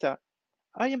healthcare data,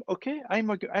 I am okay. I'm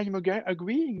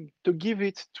agreeing to give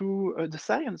it to the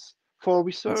science for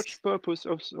research purpose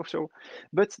of so.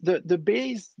 But the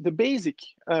basic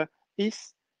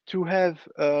is to have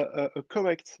a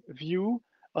correct view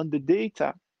on the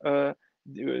data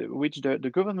which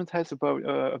the government has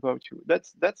about you.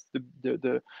 That's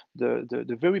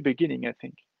the very beginning, I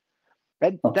think.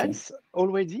 And that's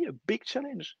already a big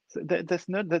challenge. So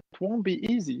that won't be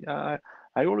easy.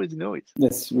 I already know it.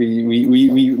 Yes,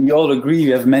 we all agree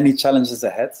we have many challenges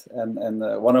ahead, and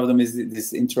one of them is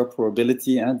this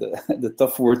interoperability, and the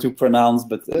tough word to pronounce,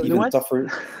 but even tougher,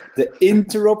 the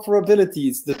interoperability.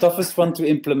 It's the toughest one to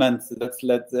implement. Let's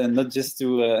not just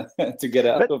to get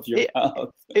out of your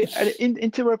mouth.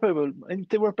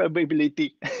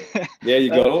 Interoperability. There you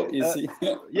go. You see.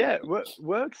 Yeah,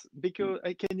 works because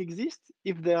it can exist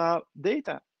if there are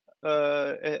data.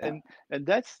 And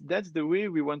that's the way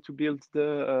we want to build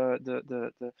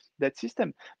that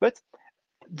system. But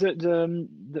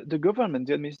the government,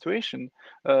 the administration,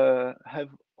 have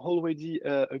already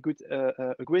a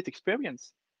great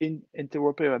experience in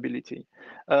interoperability,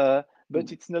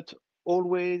 but it's not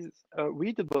always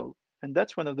readable, and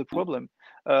that's one of the problem.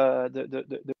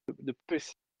 The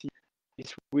privacy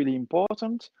is really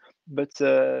important, but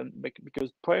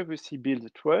because privacy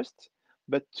builds trust.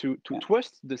 But to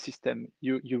trust the system,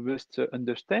 you must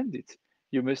understand it.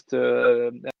 You must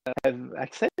have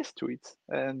access to it,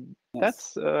 and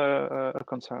that's a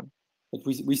concern. But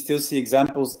we still see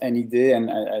examples any day,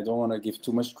 and I don't want to give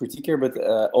too much critique here, but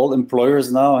all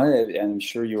employers now, and I'm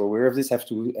sure you're aware of this, have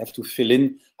to fill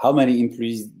in how many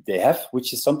employees they have,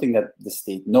 which is something that the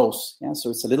state knows. Yeah, so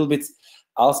it's a little bit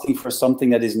asking for something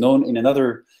that is known in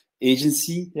another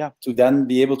agency to then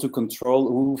be able to control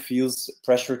who feels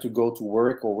pressure to go to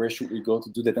work or where should we go to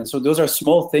do that. And so those are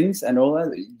small things, and all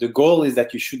that. The goal is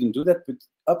that you shouldn't do that, but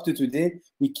up to today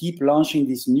we keep launching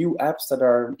these new apps that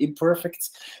are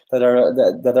imperfect, that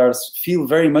feel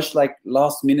very much like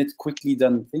last minute quickly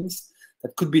done things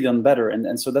that could be done better.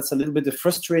 And so that's a little bit the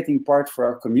frustrating part for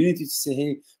our community, to say,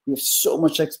 hey, we have so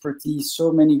much expertise,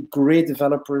 so many great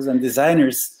developers and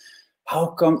designers. How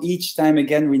come each time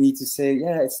again we need to say,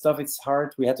 yeah, it's tough, it's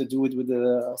hard, we had to do it with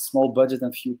a small budget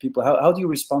and few people? How do you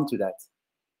respond to that?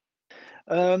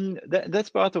 That's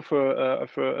part of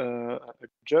a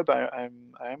job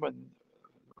I'm on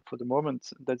for the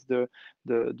moment. That's the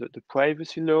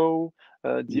privacy law,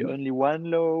 the only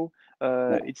one law.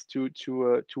 It's to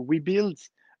rebuild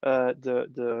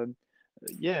the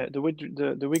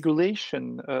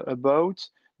regulation about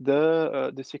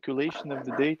the circulation of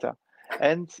the data.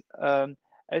 And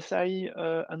as I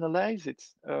analyze it,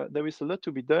 there is a lot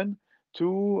to be done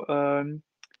to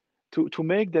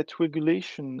make that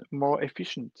regulation more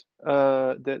efficient.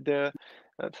 What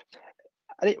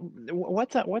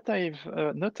I've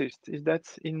noticed is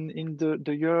that in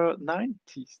the year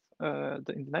 90s, in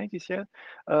the 90s,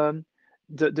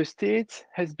 the state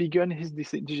has begun his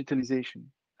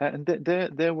digitalization. And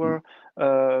there were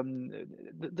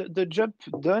the job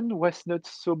done was not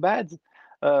so bad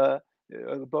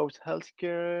about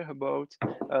healthcare, about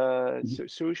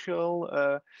social,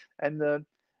 and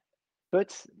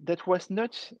but that was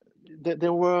not.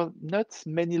 There were not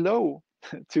many laws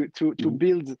to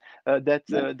build that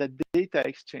data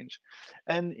exchange,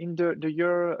 and in the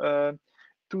year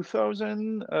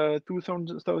 2000,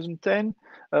 2010,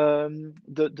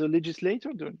 the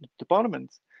legislator, the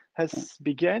parliament, has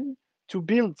begun to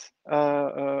build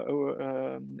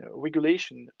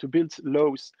regulation, to build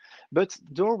laws, but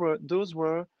those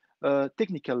were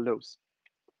technical laws.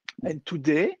 And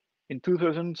today, in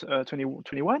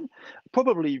 2021,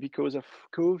 probably because of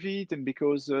COVID and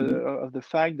because of the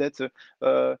fact that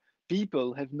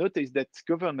people have noticed that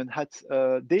government had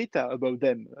data about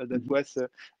them that was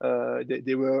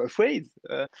they were afraid,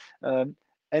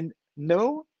 and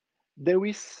now there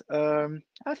is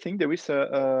I think there is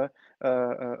a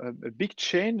big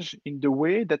change in the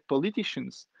way that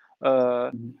politicians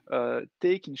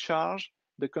take in charge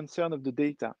the concern of the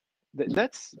data.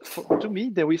 That's to me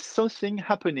there is something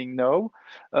happening now.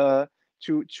 There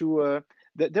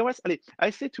was, I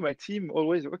say to my team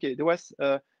always, okay, there was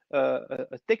a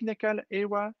technical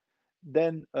era,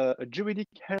 then a juridic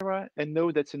era, and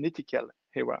now that's an ethical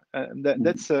era.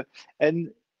 That's and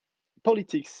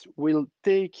politics will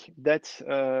take that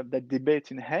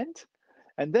debate in hand,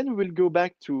 and then we will go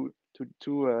back to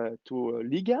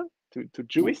legal, to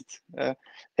jurists,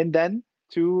 and then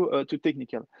to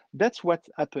technical. That's what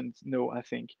happened now, I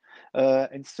think.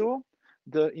 And so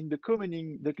in the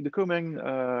coming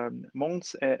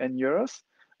months and years,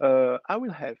 I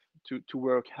will have to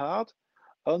work hard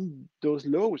on those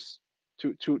laws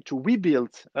to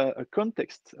rebuild a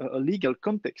context, a legal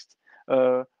context,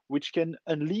 which can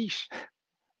unleash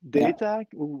data,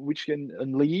 which can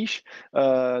unleash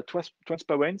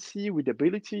transparency,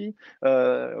 readability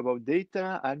about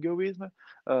data, algorithm.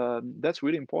 That's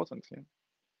really important. Yeah.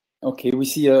 Okay, we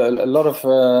see a lot of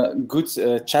good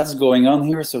chats going on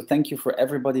here. So thank you for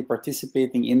everybody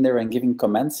participating in there and giving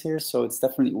comments here. So it's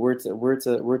definitely worth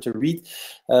to read.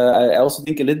 I also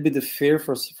think a little bit of fear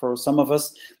for some of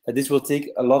us that this will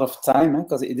take a lot of time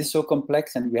because it is so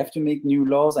complex and we have to make new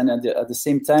laws. And at the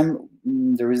same time,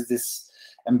 there is this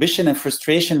ambition and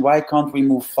frustration. Why can't we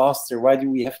move faster? Why do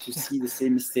we have to see the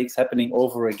same mistakes happening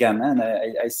over again? And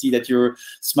I see that you're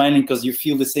smiling because you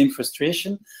feel the same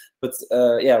frustration. But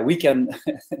yeah, we can.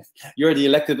 You're the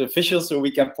elected official, so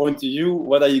we can point to you.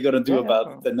 What are you going to do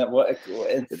about it? And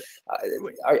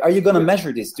are you going to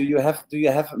measure this? Do you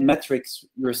have metrics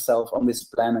yourself on this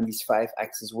plan and these 5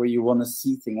 axes where you want to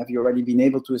see things? Have you already been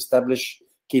able to establish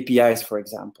KPIs, for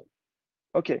example?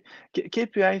 Okay,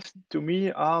 KPIs to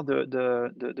me are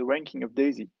the ranking of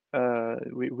DAISY.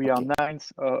 We are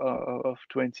 9th of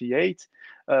 28,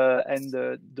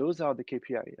 and those are the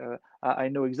KPI. I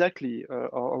know exactly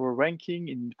our ranking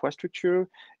in infrastructure,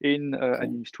 in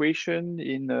administration,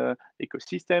 in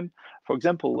ecosystem. For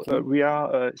example, we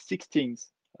are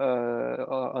 16th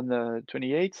on the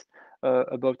 28th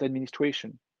about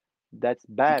administration. That's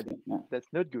bad. That's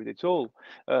not good at all.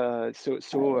 That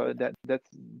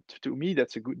to me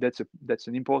that's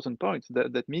an important point.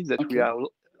 That means that we are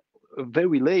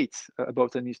very late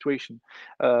about administration,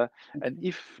 and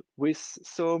if with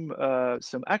some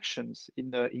actions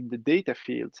in the data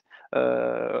field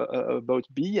about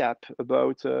BAP,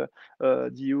 about the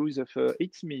use of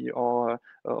ITSME or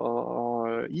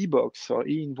e-box or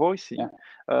e-invoicing,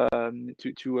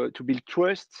 to build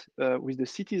trust with the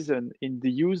citizen in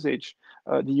the use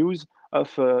of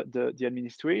the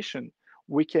administration,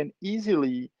 we can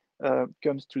easily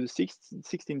comes to the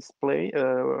 16th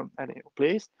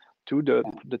place to the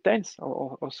 10th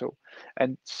or so.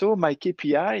 And so my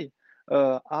KPI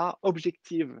are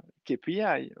objective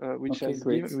KPI,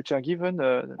 which are given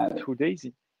through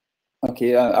DAISY.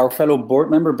 Okay, our fellow board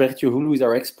member, Mathieu, who is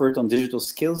our expert on digital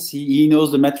skills, he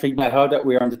knows the metric by heart that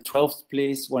we are on the 12th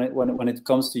place when it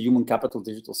comes to human capital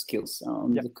digital skills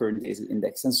on the current DAISY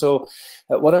index. And so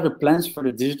what are the plans for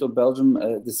the Digital Belgium,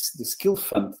 the skill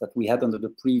fund that we had under the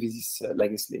previous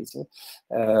legislation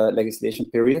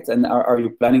period? And are you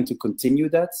planning to continue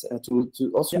that,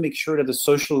 to also make sure that the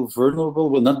social vulnerable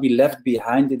will not be left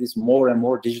behind in this more and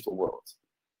more digital world?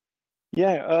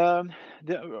 Yeah,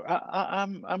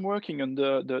 I'm working on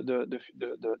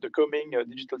the coming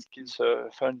digital skills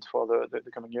fund for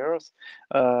the coming years,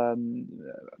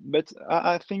 but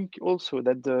I think also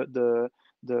that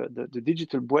the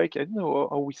digital break, I don't know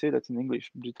how we say that in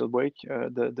English, digital break,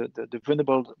 the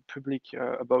vulnerable public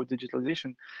about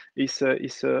digitalization is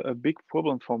a big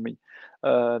problem for me,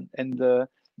 and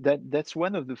that's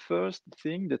one of the first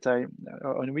thing that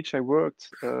on which I worked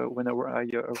when I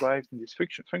arrived in this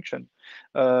function,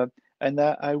 and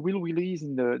I will release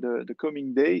in the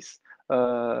coming days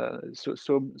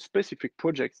some specific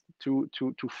projects to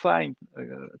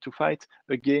fight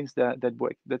against that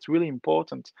break. That's really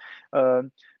important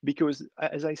because,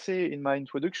 as I say in my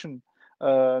introduction,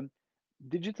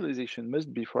 digitalization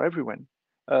must be for everyone.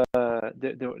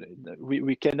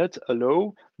 We cannot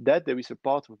allow that there is a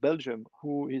part of Belgium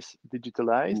who is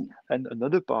digitalized and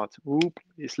another part who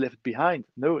is left behind.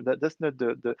 No, that's not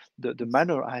the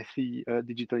manner I see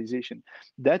digitalization.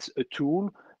 That's a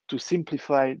tool to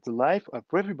simplify the life of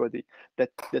everybody.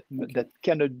 That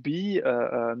cannot be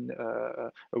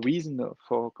a reason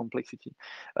for complexity.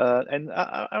 And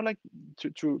I would like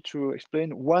to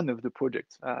explain one of the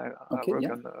projects I work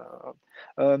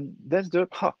on. That's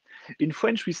in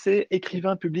French we say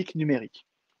écrivain public numérique.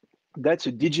 That's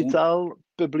a digital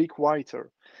public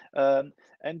writer.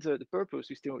 And the purpose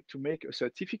is to make a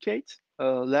certificate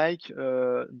like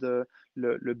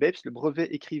le BEPS, le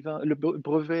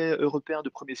brevet européen de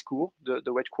premier secours,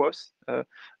 the Red Cross.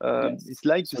 It's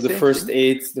like so the first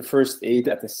aid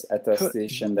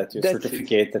attestation, that your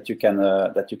certificate that you can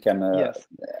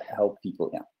help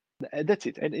people. Yeah. That's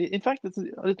it. And in fact, it's a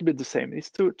little bit the same. It's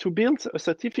to build a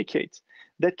certificate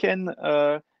that can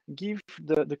give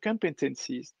the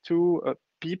competencies to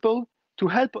people to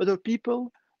help other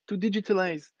people to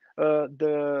digitalize.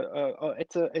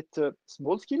 at a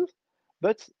small scale,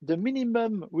 but the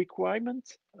minimum required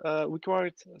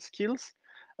skills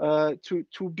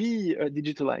to be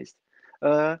digitalized.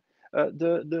 The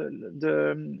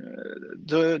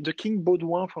King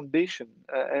Baudouin Foundation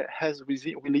has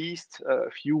released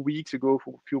a few weeks ago,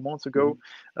 a few months ago,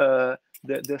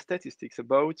 the statistics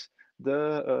about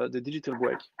the digital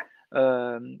break.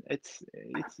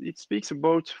 It speaks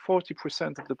about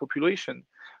 40% of the population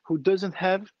who doesn't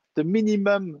have the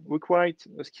minimum required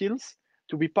skills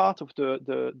to be part of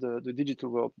the digital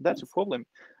world. That's a problem.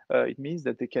 It means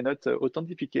that they cannot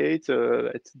authenticate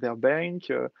at their bank,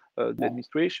 the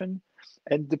administration,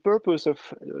 and the purpose of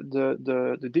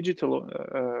the digital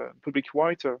public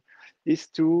writer is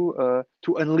to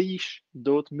unleash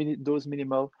those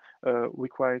minimal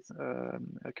required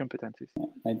competencies.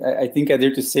 I think I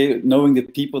dare to say, knowing the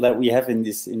people that we have in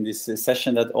this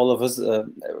session, that all of us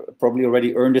probably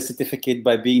already earned a certificate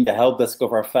by being the help desk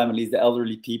of our families, the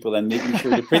elderly people, and making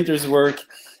sure the printers work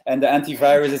and the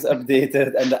antivirus is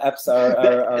updated and the apps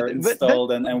are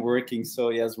installed and working. So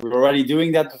yes, we're already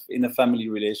doing that in a family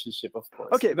relationship, of course.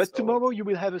 Okay, but tomorrow you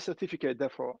will have a certificate,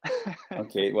 therefore.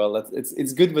 Okay, well,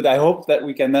 it's good, but I hope that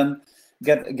we can then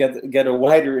get a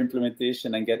wider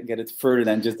implementation and get it further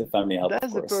than just the family help.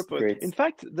 That's the purpose. Great. In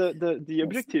fact, the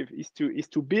objective is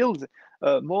to build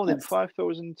more than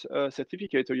 5,000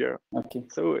 certificates a year. Okay.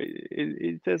 So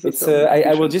it has.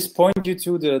 I will just point you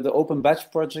to the Open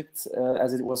Batch project,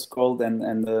 as it was called,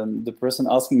 and the person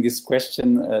asking this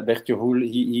question, Bertje Hoel,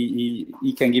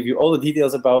 he can give you all the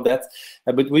details about that.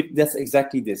 But that's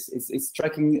exactly this. It's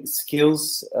tracking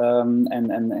skills and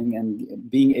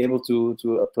being able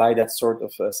to apply that sort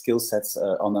of skill sets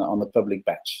on a public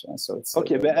batch. So it's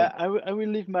okay, but I will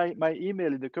leave my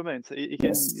email in the comments. You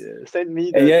can send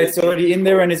me. Yeah, it's already in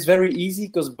there, and it's very easy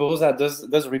because BOSA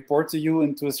does report to you,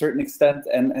 and to a certain extent,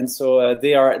 and so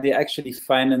they actually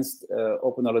financed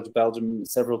Open Knowledge Belgium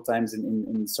several times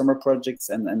in summer projects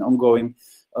and ongoing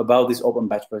about this Open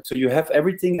Batch project. So you have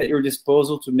everything at your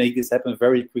disposal to make this happen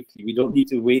very quickly. We don't need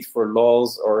to wait for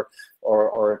laws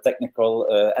or technical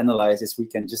analysis. We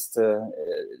can just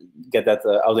get that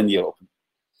out in the open.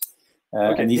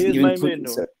 Okay, and he's here's even my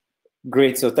mail.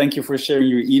 Great. So thank you for sharing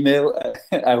your email.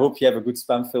 I hope you have a good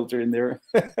spam filter in there.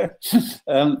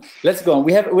 Let's go on.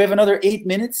 We have another 8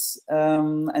 minutes,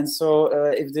 and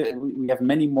so we have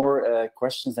many more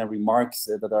questions and remarks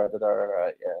that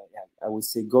are I would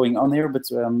say going on here. But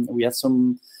we have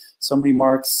some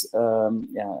remarks. I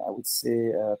would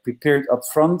say prepared up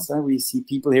front. We see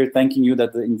people here thanking you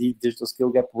that indeed digital skill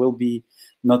gap will be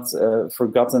not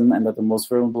forgotten, and that the most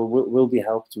vulnerable will be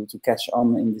helped to catch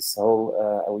on in this whole,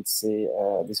 I would say,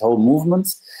 this whole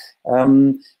movement.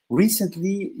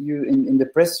 Recently, in the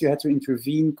press, you had to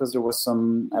intervene because there was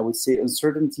some, I would say,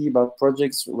 uncertainty about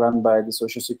projects run by the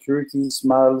Social Security,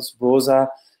 SMALS, BOSA,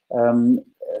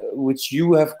 which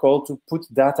you have called to put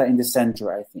data in the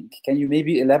center, I think. Can you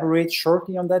maybe elaborate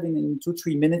shortly on that in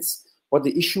 2-3 minutes, what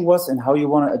the issue was and how you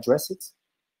want to address it?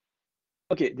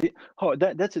 Okay,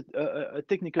 that's a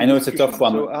technical. I know it's a tough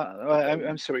one. So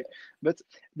I'm sorry, but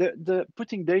the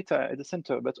putting data at the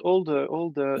center, but all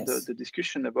the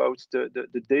discussion about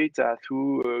the data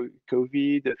through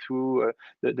COVID, through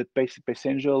the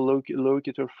passenger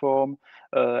locator form,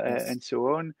 and so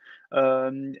on,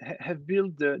 have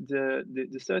built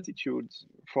the certitude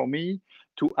for me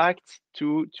to act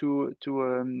to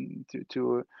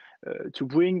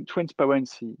bring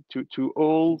transparency to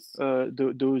all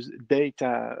those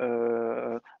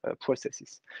data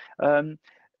processes.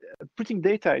 Putting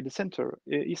data at the center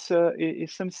is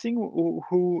something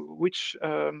which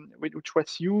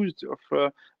was used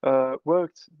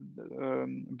worked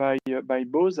by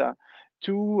BOSA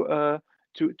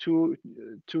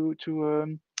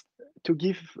to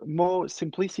give more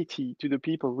simplicity to the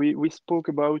people. We spoke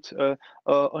about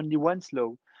only once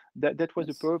law. That was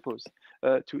the purpose,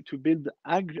 to build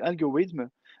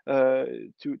algorithm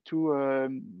to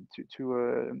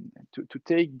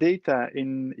take data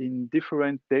in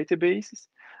different databases,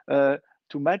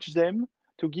 to match them,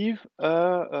 to give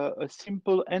a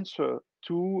simple answer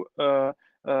to a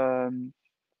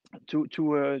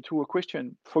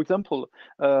question. For example,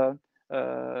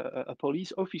 a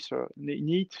police officer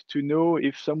needs to know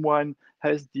if someone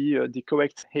has the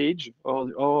correct age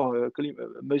or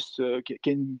must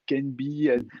can be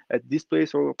at this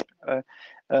place, or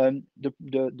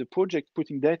the project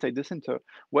putting data at the center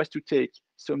was to take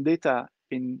some data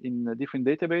in a different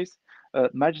database,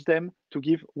 match them to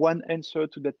give one answer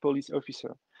to that police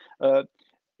officer.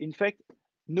 In fact,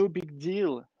 no big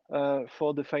deal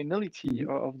for the finality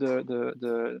of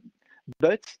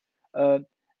but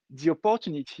the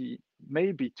opportunity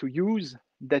maybe to use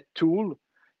that tool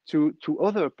for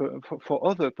other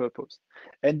purpose,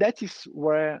 and that is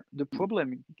where the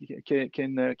problem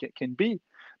can be,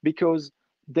 because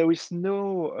there is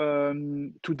no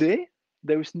today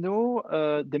there is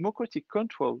no democratic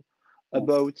control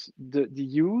about the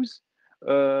use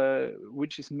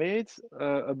which is made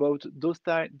about those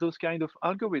kind of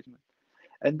algorithms.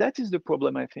 And that is the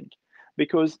problem, I think,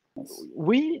 because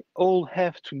we all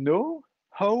have to know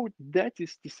how that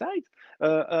is decided.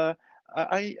 I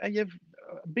have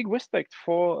big respect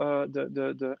for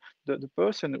the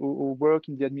person who work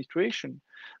in the administration,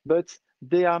 but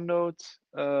they are not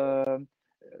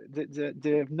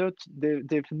they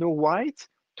have no right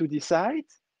to decide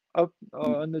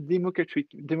on a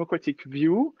democratic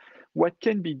view what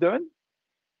can be done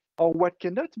or what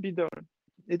cannot be done.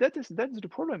 That's the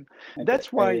problem.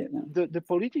 That's why the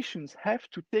politicians have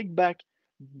to take back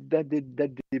that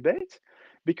debate,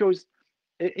 because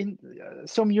in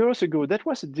some years ago that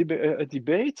was a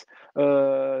debate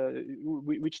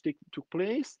which took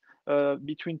place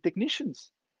between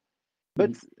technicians.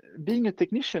 But being a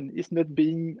technician is not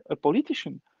being a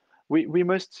politician. We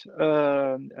must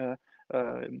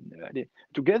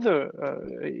together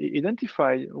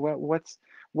identify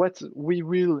what we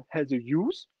will have a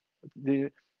use.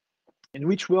 In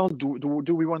which world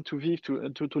do we want to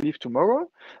live tomorrow?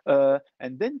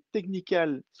 And then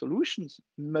technical solutions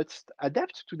must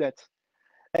adapt to that.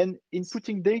 And in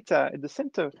putting data at the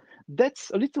center, that's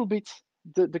a little bit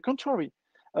the contrary.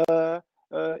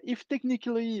 If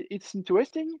technically it's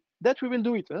interesting, that we will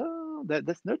do it. Oh,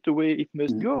 that's not the way it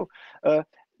must go.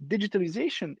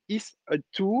 Digitalization is a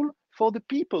tool for the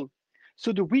people.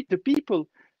 So the people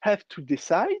have to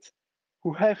decide,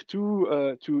 who have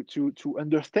to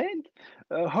understand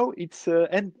how it's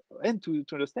and to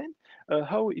understand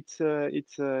how it's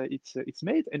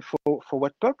made and for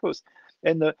what purpose.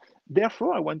 And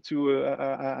therefore, I want to.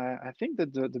 I think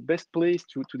that the best place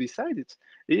to decide it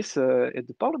is at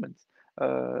the Parliament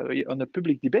on a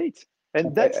public debate,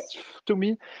 and that's to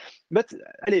me. But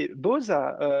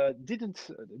Boza didn't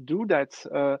do that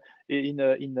in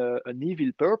an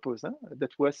evil purpose.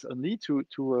 That was only to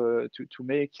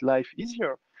make life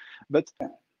easier. But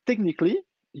technically,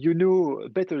 you know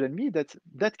better than me that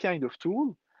that kind of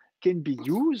tool can be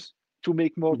used to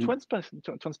make more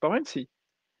transparency.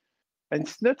 And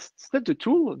it's not the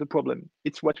tool the problem.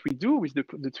 It's what we do with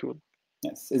the tool.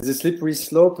 Yes, it's a slippery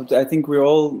slope. But I think we're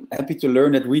all happy to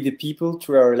learn that we, the people,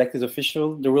 through our elected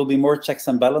official, there will be more checks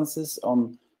and balances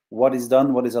on what is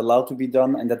done, what is allowed to be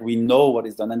done, and that we know what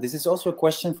is done. And this is also a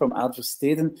question from Adver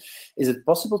Steden. Is it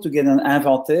possible to get an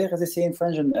inventaire, as they say in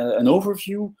French, an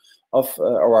overview of,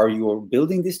 or are you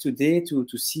building this today to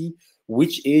see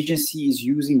which agency is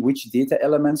using which data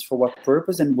elements for what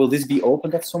purpose? And will this be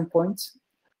opened at some point?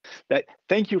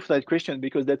 Thank you for that question,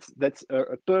 because that's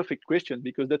a perfect question,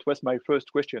 because that was my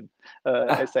first question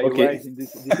as I arrived in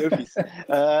this office.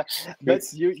 But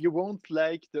you won't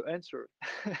like the answer.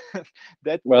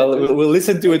 We'll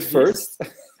listen to it first.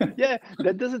 Yeah,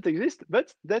 that doesn't exist,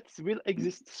 but that will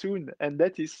exist soon, and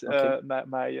that is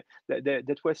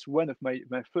that was one of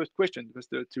my first questions, was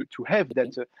to have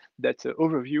that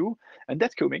overview, and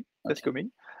that's coming. That's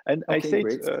coming, and I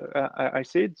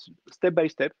said step by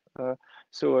step.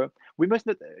 So we must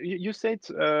not. You said,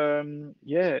 that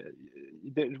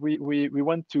we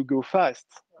want to go fast.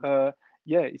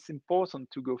 Yeah, it's important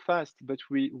to go fast, but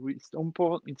it's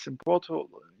important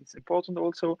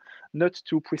also not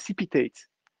to precipitate.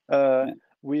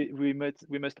 We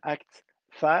must act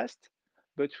fast,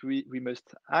 but we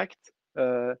must act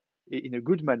in a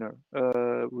good manner.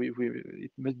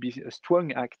 It must be a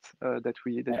strong act that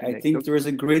we I think there is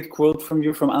a great quote from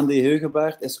you, from Andy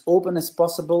Heugebaert: as open as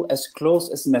possible, as close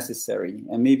as necessary.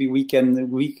 And maybe we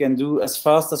can do as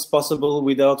fast as possible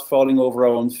without falling over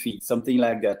our own feet, something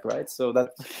like that, right? So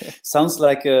that sounds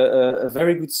like a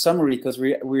very good summary, because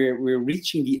we're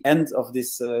reaching the end of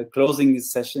this closing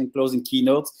session, closing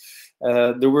keynote.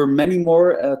 There were many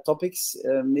more topics,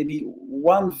 maybe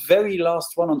one very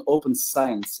last one on open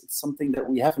science. It's something that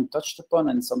we haven't touched upon,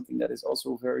 and something that is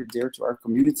also very dear to our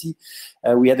community.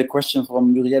 We had a question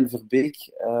from Muriel Verbeek,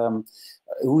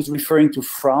 who's referring to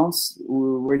France,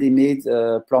 where they made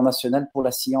Plan National pour la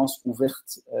Science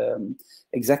Ouverte,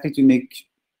 exactly to make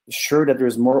sure that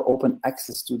there's more open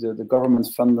access to the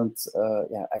government-funded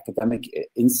academic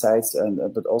insights,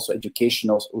 but also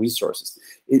educational resources.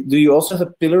 Do you also have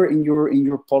a pillar in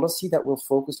your policy that will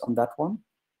focus on that one?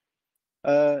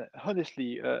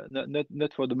 Honestly,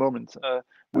 not for the moment. I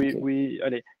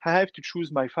have to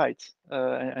choose my fight,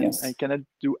 and I cannot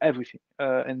do everything.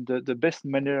 and the best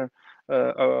manner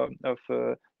of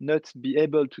not be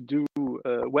able to do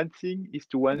one thing is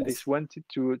to wanted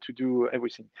to do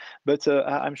everything. But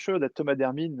I'm sure that Thomas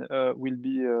Dermine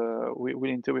will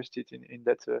interested in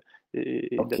that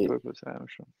that purpose. I'm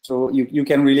sure. So you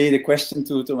can relay the question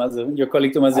to Thomas, your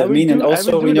colleague Thomas Dermine, and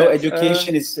also we know that.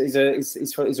 Education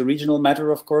is a regional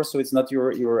matter, of course. So it's not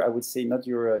your I would say not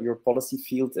your policy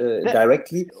field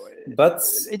directly, but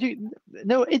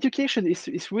no, education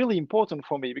is really important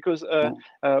for me because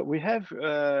we have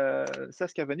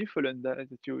Saskia Van Uffelen that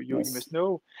you must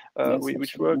know,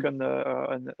 which work on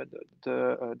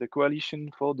the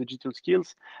Coalition for Digital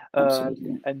Skills,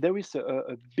 and there is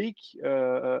a big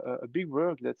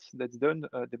work that's done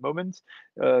at the moment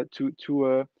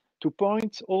to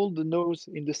point all the nodes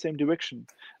in the same direction,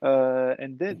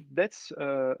 and that's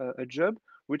a job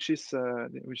which is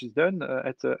done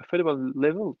at a federal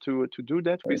level to do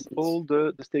that with all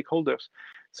the stakeholders.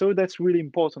 So that's really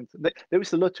important. There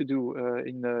is a lot to do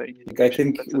in education. I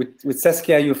think with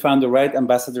Saskia, you found the right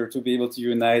ambassador to be able to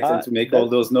unite and to make all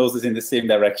those noses in the same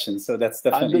direction. So that's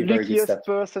definitely a very good step. I'm the luckiest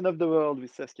person of the world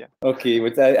with Saskia. Okay,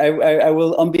 but I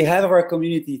will, on behalf of our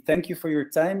community, thank you for your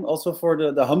time, also for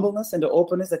the humbleness and the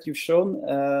openness that you've shown.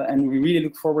 And we really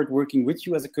look forward working with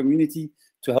you as a community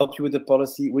to help you with the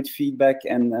policy, with feedback.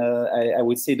 And I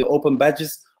would say the open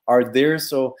badges are there,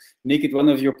 so make it one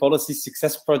of your policy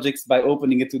success projects by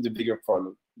opening it to the bigger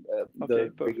problem.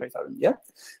 Perfect. Yeah,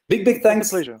 big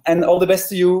thanks, and all the best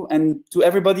to you and to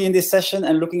everybody in this session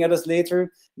and looking at us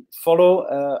later. Follow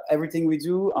everything we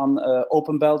do on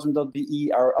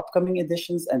openbelgium.be, our upcoming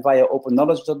editions, and via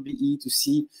openknowledge.be to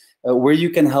see where you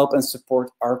can help and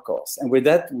support our cause. And with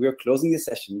that, we are closing the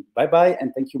session. Bye-bye,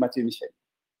 and thank you, Mathieu and Michel.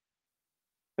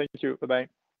 Thank you. Bye-bye.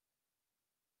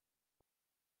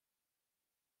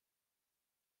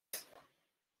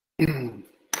 And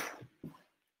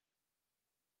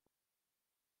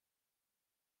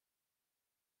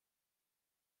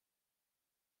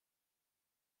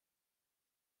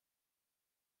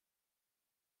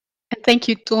thank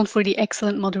you, Toon, for the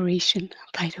excellent moderation,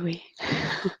 by the way.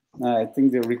 I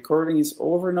think the recording is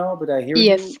over now, but I hear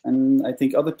you, and I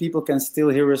think other people can still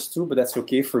hear us too, but that's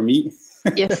okay for me.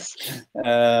 Yes.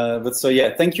 But so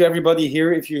yeah, thank you everybody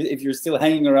here. If you're still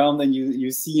hanging around and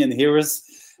you see and hear us,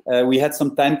 we had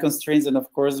some time constraints, and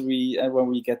of course when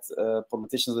we get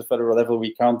politicians at the federal level,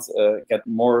 we can't get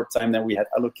more time than we had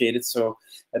allocated. So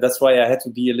that's why I had to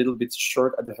be a little bit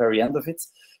short at the very end of it.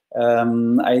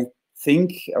 I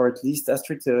think, or at least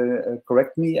Astrid,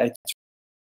 correct me,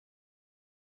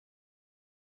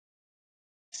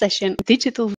 session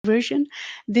digital version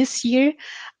this year.